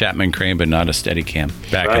for a Chapman crane, but not a Steadicam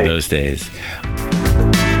back in those days.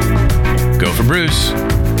 Go for Bruce.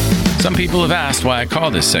 Some people have asked why I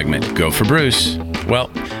call this segment Go for Bruce.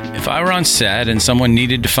 Well, if I were on set and someone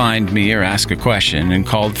needed to find me or ask a question and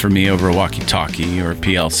called for me over a walkie-talkie or a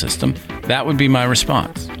PL system, that would be my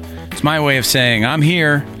response. It's my way of saying, I'm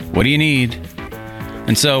here. What do you need?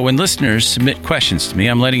 And so when listeners submit questions to me,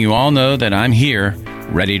 I'm letting you all know that I'm here,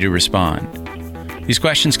 ready to respond. These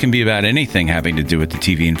questions can be about anything having to do with the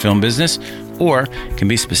TV and film business, or can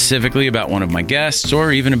be specifically about one of my guests,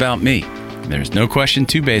 or even about me. There's no question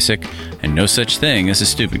too basic, and no such thing as a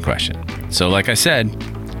stupid question. So like I said,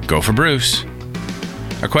 go for Bruce.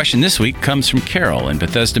 Our question this week comes from Carol in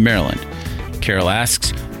Bethesda, Maryland. Carol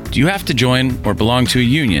asks, do you have to join or belong to a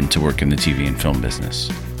union to work in the TV and film business?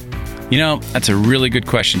 That's a really good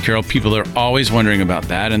question, Carol. People are always wondering about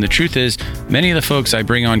that. And the truth is, many of the folks I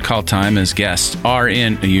bring on Call Time as guests are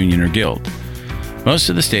in a union or guild. Most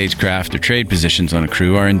of the stagecraft or trade positions on a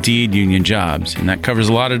crew are indeed union jobs, and that covers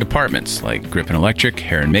a lot of departments like grip and electric,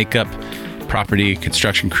 hair and makeup, property,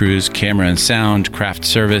 construction crews, camera and sound, craft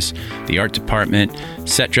service, the art department,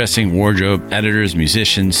 set dressing, wardrobe, editors,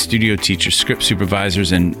 musicians, studio teachers, script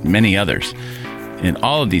supervisors, and many others. In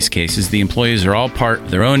all of these cases, the employees are all part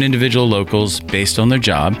of their own individual locals based on their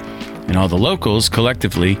job, and all the locals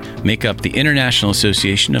collectively make up the International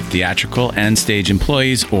Association of Theatrical and Stage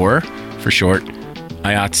Employees, or, for short,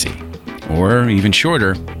 IATSE, or even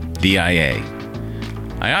shorter, the IA.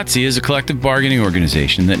 IATSE is a collective bargaining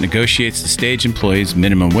organization that negotiates the stage employees'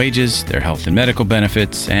 minimum wages, their health and medical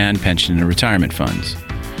benefits, and pension and retirement funds.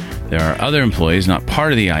 There are other employees not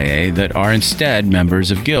part of the IA that are instead members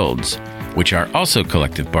of guilds, which are also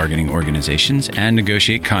collective bargaining organizations and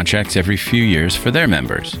negotiate contracts every few years for their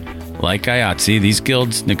members. Like IATSE, these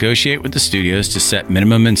guilds negotiate with the studios to set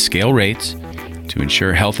minimum and scale rates, to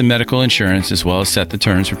ensure health and medical insurance, as well as set the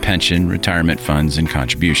terms for pension, retirement funds, and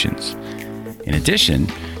contributions. In addition,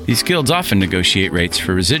 these guilds often negotiate rates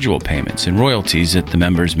for residual payments and royalties that the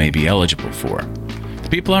members may be eligible for. The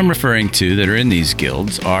people I'm referring to that are in these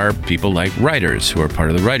guilds are people like writers, who are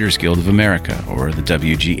part of the Writers Guild of America, or the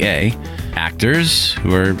WGA, actors,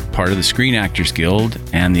 who are part of the Screen Actors Guild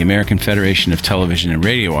and the American Federation of Television and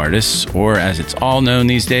Radio Artists, or as it's all known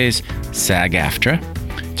these days, SAG-AFTRA,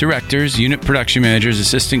 directors, unit production managers,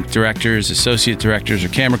 assistant directors, associate directors, or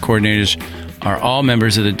camera coordinators are all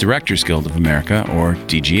members of the Directors Guild of America, or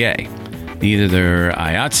DGA. Neither their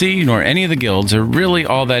IATSE nor any of the guilds are really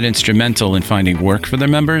all that instrumental in finding work for their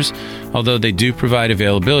members, although they do provide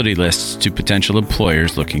availability lists to potential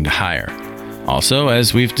employers looking to hire. Also,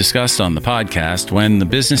 as we've discussed on the podcast, when the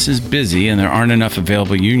business is busy and there aren't enough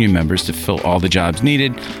available union members to fill all the jobs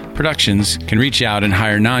needed, productions can reach out and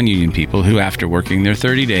hire non-union people who, after working their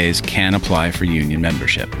 30 days, can apply for union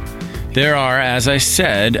membership. There are, as I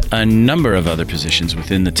said, a number of other positions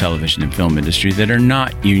within the television and film industry that are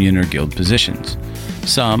not union or guild positions.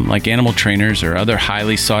 Some, like animal trainers or other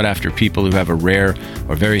highly sought-after people who have a rare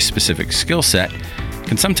or very specific skill set,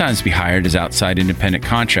 can sometimes be hired as outside independent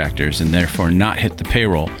contractors and therefore not hit the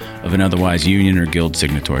payroll of an otherwise union or guild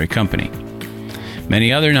signatory company.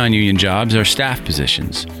 Many other non-union jobs are staff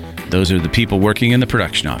positions. Those are the people working in the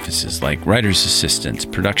production offices, like writer's assistants,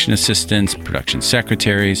 production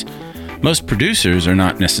secretaries. Most producers are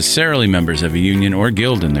not necessarily members of a union or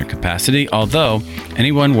guild in their capacity, although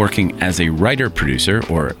anyone working as a writer-producer,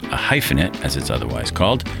 or a hyphenate as it's otherwise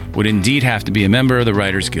called, would indeed have to be a member of the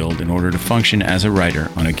Writers Guild in order to function as a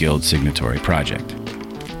writer on a guild signatory project.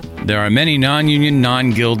 There are many non-union,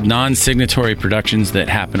 non-guild, non-signatory productions that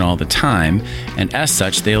happen all the time, and as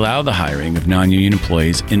such, they allow the hiring of non-union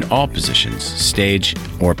employees in all positions, stage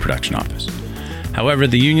or production office. However,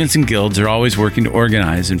 the unions and guilds are always working to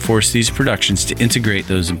organize and force these productions to integrate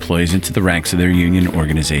those employees into the ranks of their union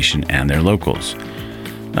organization and their locals.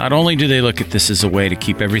 Not only do they look at this as a way to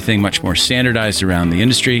keep everything much more standardized around the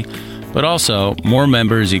industry, but also more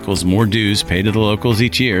members equals more dues paid to the locals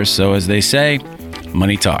each year, so as they say,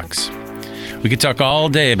 money talks. We could talk all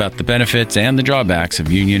day about the benefits and the drawbacks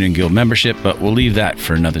of union and guild membership, but we'll leave that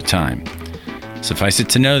for another time. Suffice it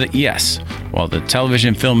to know that yes, while the television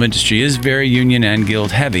and film industry is very union and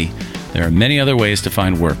guild heavy, there are many other ways to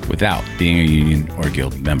find work without being a union or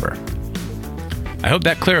guild member. I hope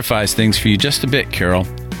that clarifies things for you just a bit, Carol.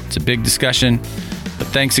 It's a big discussion, but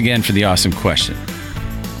thanks again for the awesome question.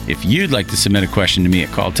 If you'd like to submit a question to me at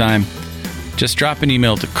Call Time, just drop an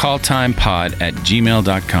email to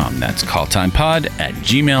calltimepod@gmail.com. That's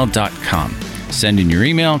calltimepod@gmail.com. Send in your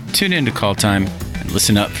email, tune in to Call Time, and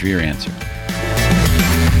listen up for your answer.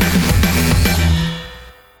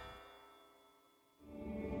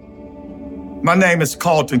 My name is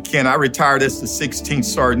Carlton Kent. I retired as the 16th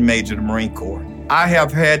Sergeant Major of the Marine Corps. I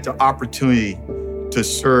have had the opportunity to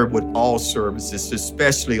serve with all services,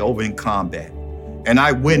 especially over in combat. And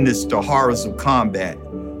I witnessed the horrors of combat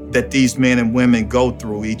that these men and women go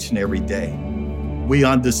through each and every day. We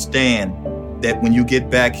understand that when you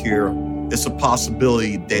get back here, it's a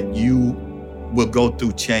possibility that you will go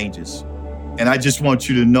through changes. And I just want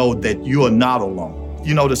you to know that you are not alone.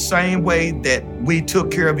 You know, the same way that we took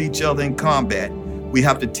care of each other in combat, we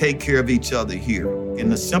have to take care of each other here.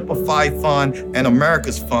 And the Simplify Fund and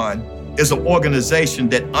America's Fund is an organization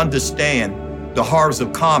that understands the horrors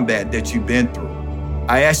of combat that you've been through.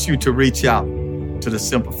 I ask you to reach out to the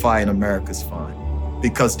Simplify and America's Fund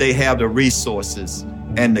because they have the resources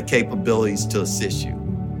and the capabilities to assist you.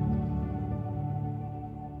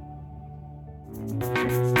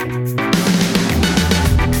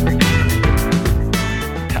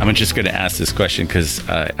 I'm just going to ask this question because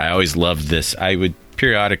I always loved this. I would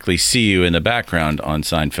periodically see you in the background on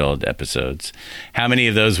Seinfeld episodes. How many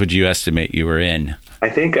of those would you estimate you were in? I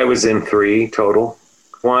think I was in 3 total.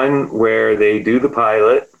 One where they do the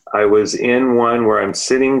pilot. I was in one where I'm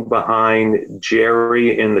sitting behind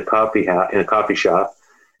Jerry in the coffee shop.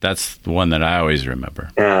 That's the one that I always remember.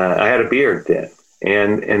 I had a beard then.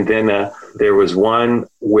 And then there was one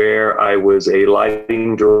where I was a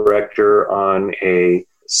lighting director on a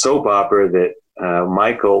soap opera that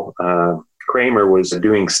Michael Kramer was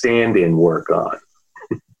doing stand-in work on.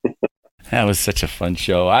 That was such a fun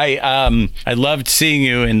show. I loved seeing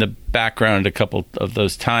you in the background a couple of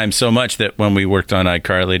those times so much that when we worked on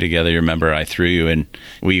iCarly together, you remember I threw you in.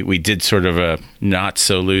 We did sort of a not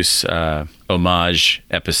so loose homage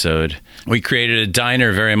episode. We created a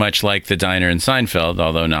diner very much like the diner in Seinfeld,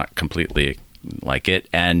 although not completely like it.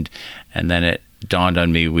 And then it dawned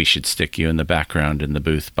on me we should stick you in the background in the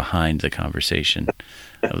booth behind the conversation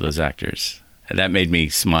of those actors. And that made me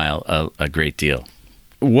smile a great deal.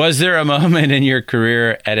 Was there a moment in your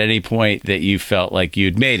career at any point that you felt like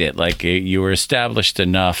you'd made it, like you were established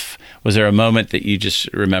enough? Was there a moment that you just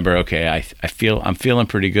remember, okay, I'm feeling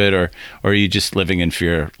pretty good, or are you just living in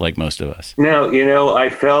fear like most of us? No, I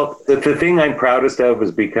felt that the thing I'm proudest of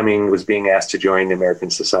was being asked to join the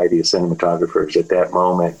American Society of Cinematographers. At that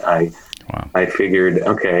moment, I figured,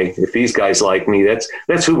 okay, if these guys like me,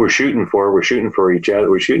 that's who we're shooting for. We're shooting for each other.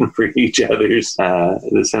 We're shooting for each other's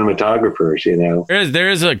the cinematographers. There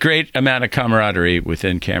is a great amount of camaraderie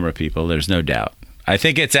within camera people. There's no doubt. I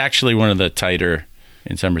think it's actually one of the tighter,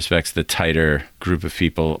 in some respects, the tighter group of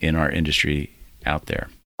people in our industry out there.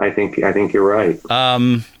 I think you're right.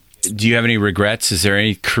 Do you have any regrets? Is there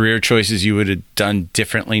any career choices you would have done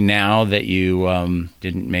differently now that you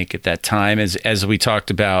didn't make at that time? As we talked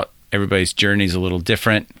about, everybody's journey is a little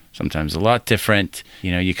different, sometimes a lot different.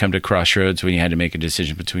 You come to crossroads when you had to make a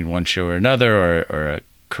decision between one show or another, or a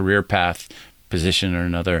career path, position or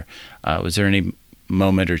another. Was there any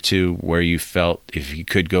moment or two where you felt if you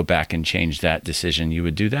could go back and change that decision, you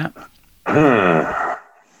would do that?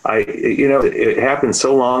 It happened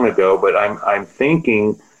so long ago, but I'm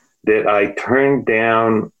thinking that I turned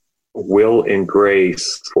down Will and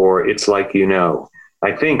Grace for It's Like You Know.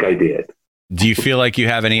 I think I did. Do you feel like you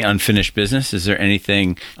have any unfinished business? Is there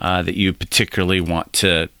anything that you particularly want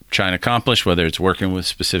to try and accomplish, whether it's working with a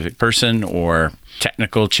specific person or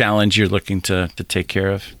technical challenge you're looking to take care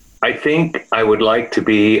of? I think I would like to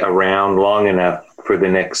be around long enough for the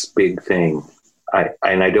next big thing. I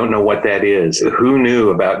don't know what that is. Who knew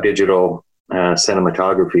about digital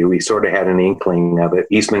cinematography? We sort of had an inkling of it.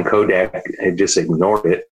 Eastman Kodak had just ignored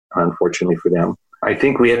it, unfortunately for them. I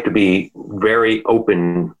think we have to be very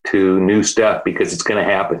open to new stuff because it's going to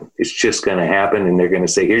happen. It's just going to happen. And they're going to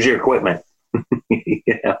say, here's your equipment.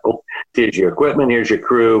 Here's your equipment. Here's your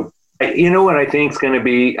crew. What I think is going to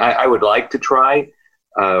be, I would like to try,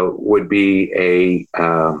 would be a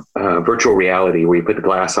virtual reality where you put the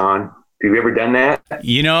glass on. Have you ever done that?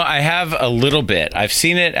 I have a little bit. I've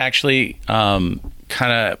seen it actually kind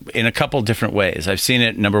of in a couple different ways. I've seen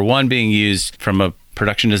it, number one, being used from a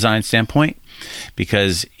production design standpoint.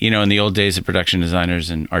 Because, in the old days, the production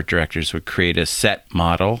designers and art directors would create a set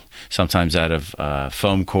model, sometimes out of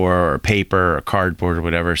foam core or paper or cardboard or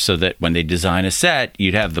whatever, so that when they design a set,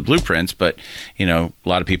 you'd have the blueprints, but, a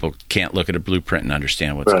lot of people can't look at a blueprint and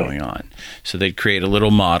understand what's going on. So they'd create a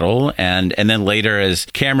little model, and then later, as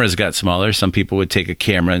cameras got smaller, some people would take a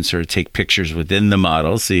camera and sort of take pictures within the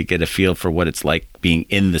model, so you get a feel for what it's like being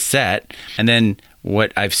in the set. And then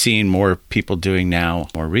what I've seen more people doing now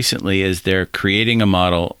more recently is they're creating a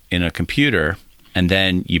model in a computer, and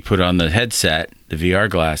then you put on the headset, the VR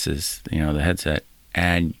glasses, the headset,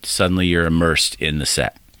 and suddenly you're immersed in the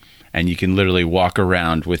set. And you can literally walk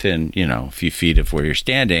around within, a few feet of where you're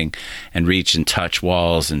standing and reach and touch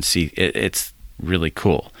walls and see. It's really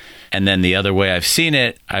cool. And then the other way I've seen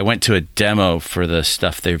it, I went to a demo for the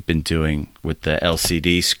stuff they've been doing with the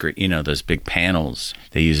LCD screen, those big panels.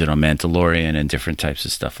 They use it on Mandalorian and different types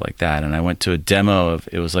of stuff like that. And I went to a demo of,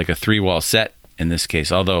 it was like a 3-wall set in this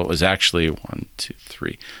case, although it was actually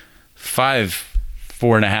 5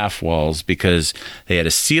 4.5 walls because they had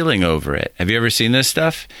a ceiling over it. Have you ever seen this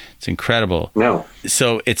stuff? It's incredible. No.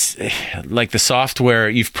 So it's like the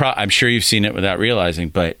software. I'm sure you've seen it without realizing,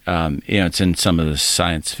 but it's in some of the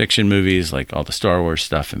science fiction movies, like all the Star Wars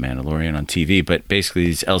stuff and Mandalorian on TV. But basically,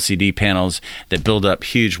 these LCD panels that build up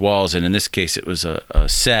huge walls, and in this case, it was a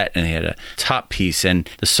set, and they had a top piece, and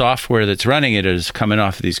the software that's running it is coming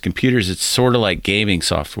off of these computers. It's sort of like gaming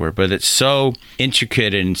software, but it's so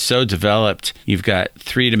intricate and so developed. You've got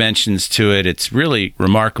 3 dimensions to it. It's really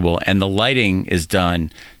remarkable, and the lighting is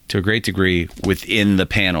done to a great degree within the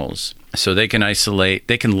panels. So they can isolate,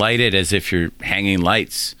 they can light it as if you're hanging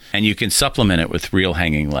lights, and you can supplement it with real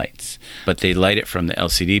hanging lights. But they light it from the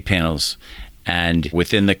LCD panels. And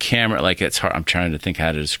within the camera, like it's hard, I'm trying to think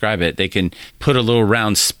how to describe it. They can put a little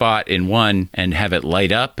round spot in one and have it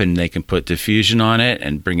light up, and they can put diffusion on it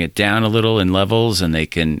and bring it down a little in levels, and they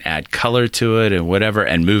can add color to it and whatever,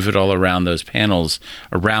 and move it all around those panels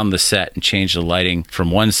around the set and change the lighting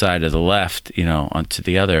from one side to the left, onto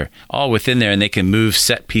the other, all within there. And they can move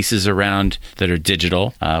set pieces around that are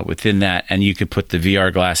digital within that, and you can put the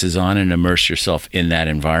VR glasses on and immerse yourself in that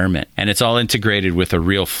environment. And it's all integrated with a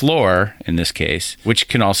real floor in this case, which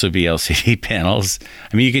can also be LCD panels.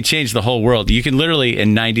 I mean, you can change the whole world. You can literally,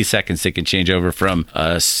 in 90 seconds, it can change over from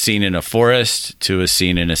a scene in a forest to a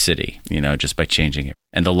scene in a city, just by changing it.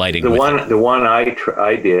 And the lighting. The one I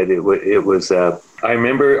did, it was, I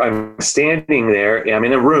remember I'm standing there, I'm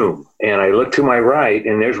in a room, and I look to my right,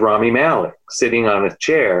 and there's Rami Malek sitting on a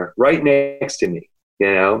chair right next to me,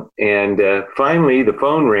 and finally the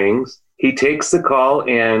phone rings. He takes the call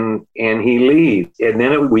and he leaves. And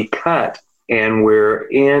then we cut. And we're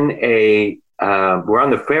in we're on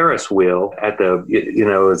the Ferris wheel at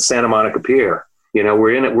the, Santa Monica Pier.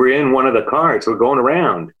 We're in one of the cars. We're going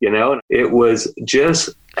around, It was just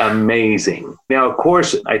amazing. Now, of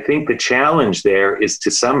course, I think the challenge there is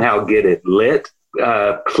to somehow get it lit,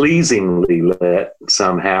 pleasingly lit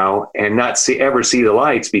somehow, and not ever see the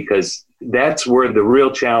lights, because that's where the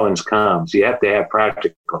real challenge comes. You have to have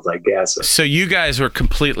practicals, I guess. So you guys were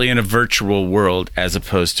completely in a virtual world, as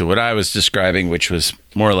opposed to what I was describing, which was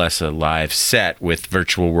more or less a live set with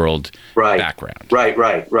virtual world background.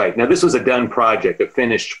 Right. Now, this was a done project, a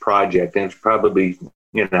finished project, and it's probably,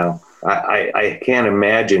 I can't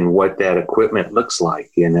imagine what that equipment looks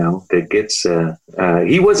like, that gets,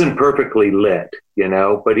 he wasn't perfectly lit,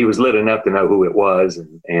 but he was lit enough to know who it was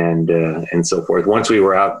and so forth. Once we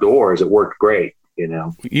were outdoors, it worked great.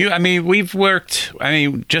 We've worked,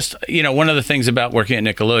 just, one of the things about working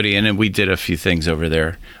at Nickelodeon, and we did a few things over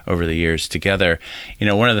there over the years together,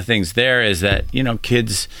 one of the things there is that,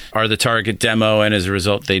 kids are the target demo, and as a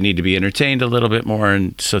result, they need to be entertained a little bit more.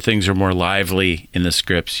 And so things are more lively in the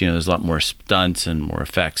scripts. There's a lot more stunts and more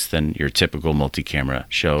effects than your typical multi-camera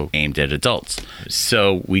show aimed at adults.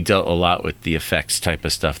 So we dealt a lot with the effects type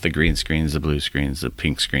of stuff, the green screens, the blue screens, the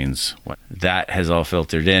pink screens. That has all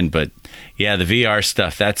filtered in. But yeah, the VR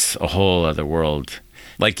stuff, that's a whole other world.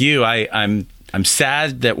 Like you, I'm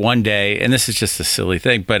sad that one day, and this is just a silly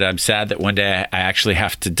thing, but I'm sad that one day I actually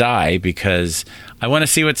have to die, because I want to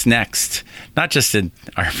see what's next. Not just in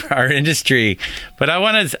our industry, but I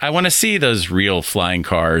want to see those real flying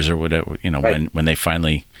cars or whatever, when they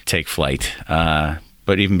finally take flight.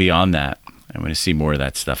 But even beyond that, I want to see more of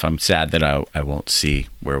that stuff. I'm sad that I won't see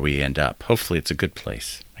where we end up. Hopefully it's a good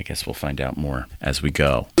place. I guess we'll find out more as we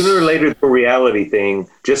go. Sooner or later, the reality thing,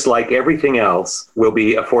 just like everything else, will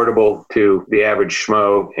be affordable to the average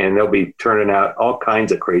schmo, and they'll be turning out all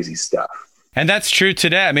kinds of crazy stuff. And that's true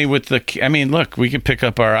today. Look, we could pick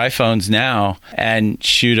up our iPhones now and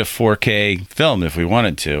shoot a 4K film if we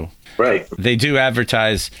wanted to. Right. They do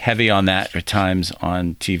advertise heavy on that at times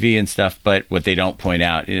on TV and stuff, but what they don't point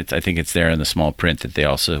out, I think it's there in the small print, that they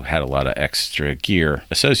also had a lot of extra gear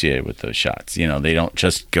associated with those shots. They don't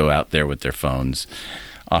just go out there with their phones.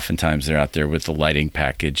 Oftentimes they're out there with the lighting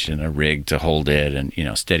package and a rig to hold it and,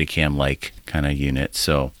 Steadicam-like kind of unit.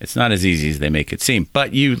 So it's not as easy as they make it seem.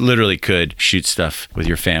 But you literally could shoot stuff with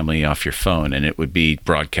your family off your phone, and it would be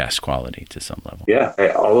broadcast quality to some level. Yeah.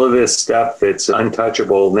 All of this stuff that's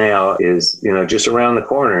untouchable now is, just around the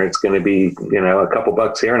corner. It's going to be, a couple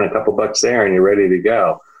bucks here and a couple bucks there, and you're ready to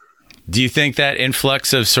go. Do you think that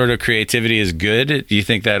influx of sort of creativity is good? Do you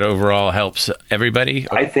think that overall helps everybody?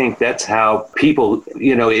 I think that's how people,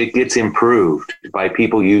 it gets improved by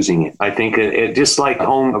people using it. I think it just like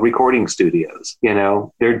home recording studios,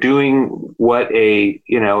 they're doing what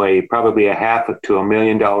probably a $500,000 to $1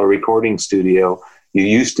 million recording studio. You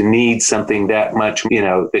used to need something that much,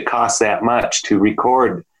 that costs that much to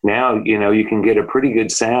record. Now, you can get a pretty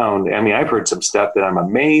good sound. I've heard some stuff that I'm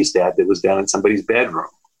amazed at that was done in somebody's bedroom.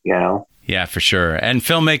 Yeah, for sure. And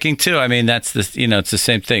filmmaking too. That's it's the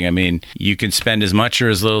same thing. You can spend as much or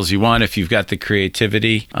as little as you want. If you've got the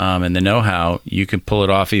creativity and the know-how, you can pull it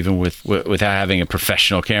off even without having a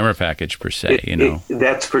professional camera package per se,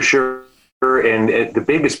 That's for sure. And the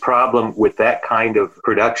biggest problem with that kind of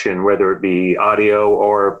production, whether it be audio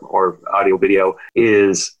or audio video,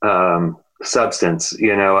 is substance.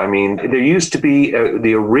 There used to be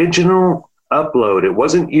the original upload. It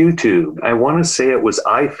wasn't YouTube. I want to say it was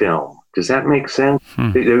iFilm. Does that make sense?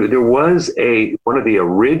 There was one of the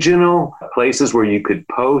original places where you could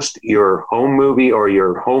post your home movie or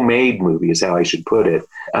your homemade movie is how I should put it.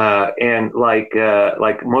 And like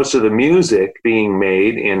most of the music being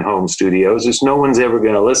made in home studios, there's no one's ever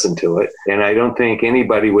going to listen to it. And I don't think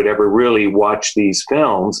anybody would ever really watch these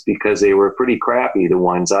films because they were pretty crappy, the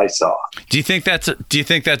ones I saw. Do you think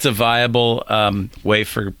that's a viable way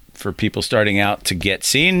for people starting out to get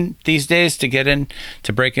seen these days, to get in,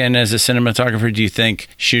 to break in as a cinematographer? Do you think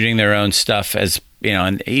shooting their own stuff, as you know,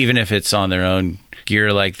 and even if it's on their own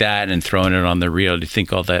gear like that and throwing it on the reel, do you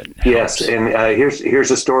think all that helps? Yes, and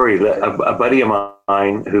here's a story. A buddy of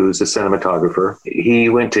mine who's a cinematographer, he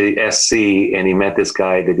went to SC and he met this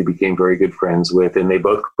guy that he became very good friends with, and they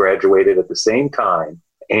both graduated at the same time,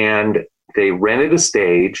 and they rented a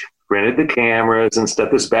stage, rented the cameras and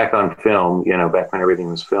stuff. This back on film, back when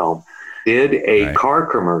everything was film, did a car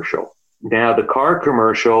commercial. Now, the car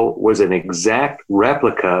commercial was an exact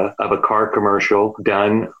replica of a car commercial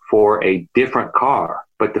done for a different car.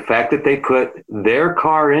 But the fact that they put their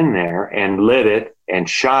car in there and lit it and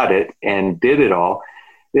shot it and did it all,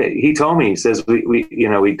 he told me, he says, we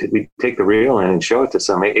take the reel in and show it to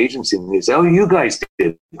some agency. And he says, oh, you guys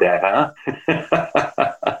did that,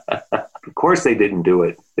 huh? Of course they didn't do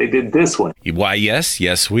it. They did this one. Why,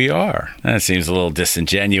 yes, we are. That seems a little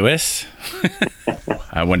disingenuous.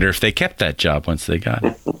 I wonder if they kept that job once they got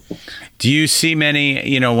it. Do you see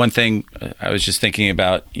many, one thing I was just thinking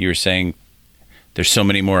about, you were saying there's so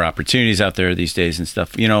many more opportunities out there these days and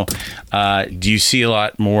stuff. Do you see a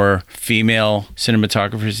lot more female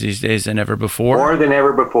cinematographers these days than ever before? More than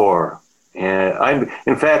ever before. And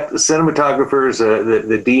in fact, cinematographers,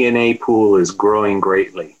 the DNA pool is growing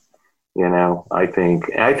greatly. I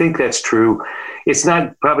think that's true. It's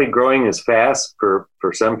not probably growing as fast for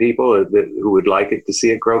some people who would like it to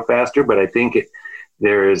see it grow faster, but I think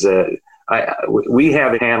we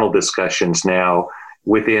have panel discussions now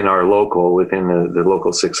within the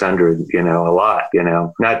local 600, a lot,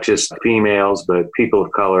 not just females, but people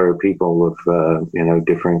of color, people of,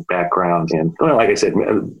 different backgrounds. And like I said,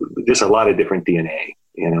 just a lot of different DNA,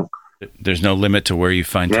 There's no limit to where you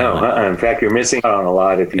find talent. No, in fact, you're missing out on a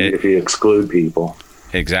lot if you exclude people.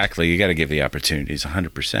 Exactly. You got to give the opportunities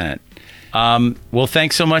 100%. Well,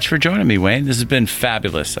 thanks so much for joining me, Wayne. This has been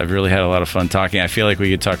fabulous. I've really had a lot of fun talking. I feel like we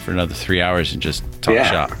could talk for another 3 hours and just talk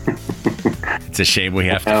shop. It's a shame we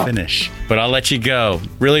have to finish, but I'll let you go.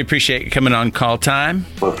 Really appreciate you coming on Call Time.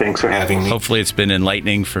 Well, thanks for having me. Hopefully it's been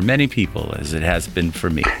enlightening for many people as it has been for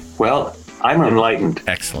me. Well, I'm enlightened.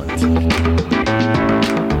 Excellent.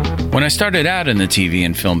 When I started out in the TV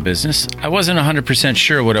and film business, I wasn't 100%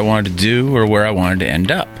 sure what I wanted to do or where I wanted to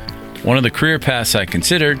end up. One of the career paths I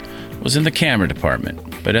considered was in the camera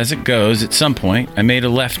department, but as it goes, at some point, I made a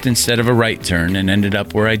left instead of a right turn and ended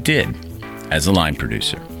up where I did, as a line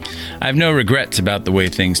producer. I have no regrets about the way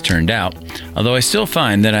things turned out, although I still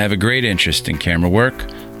find that I have a great interest in camera work,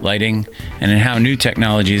 lighting, and in how new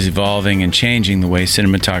technology is evolving and changing the way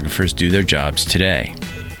cinematographers do their jobs today.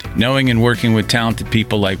 Knowing and working with talented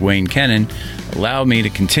people like Wayne Kennan allow me to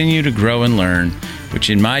continue to grow and learn, which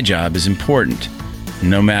in my job is important,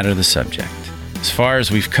 no matter the subject. As far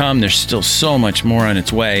as we've come, there's still so much more on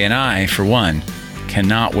its way, and I, for one,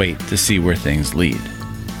 cannot wait to see where things lead.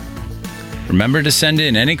 Remember to send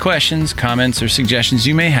in any questions, comments, or suggestions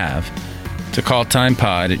you may have to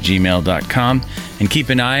calltimepod@gmail.com, and keep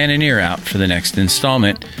an eye and an ear out for the next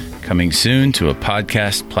installment coming soon to a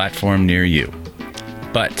podcast platform near you.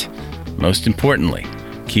 But most importantly,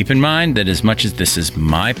 keep in mind that as much as this is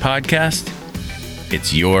my podcast,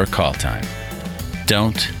 it's your call time.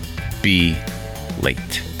 Don't be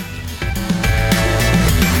late.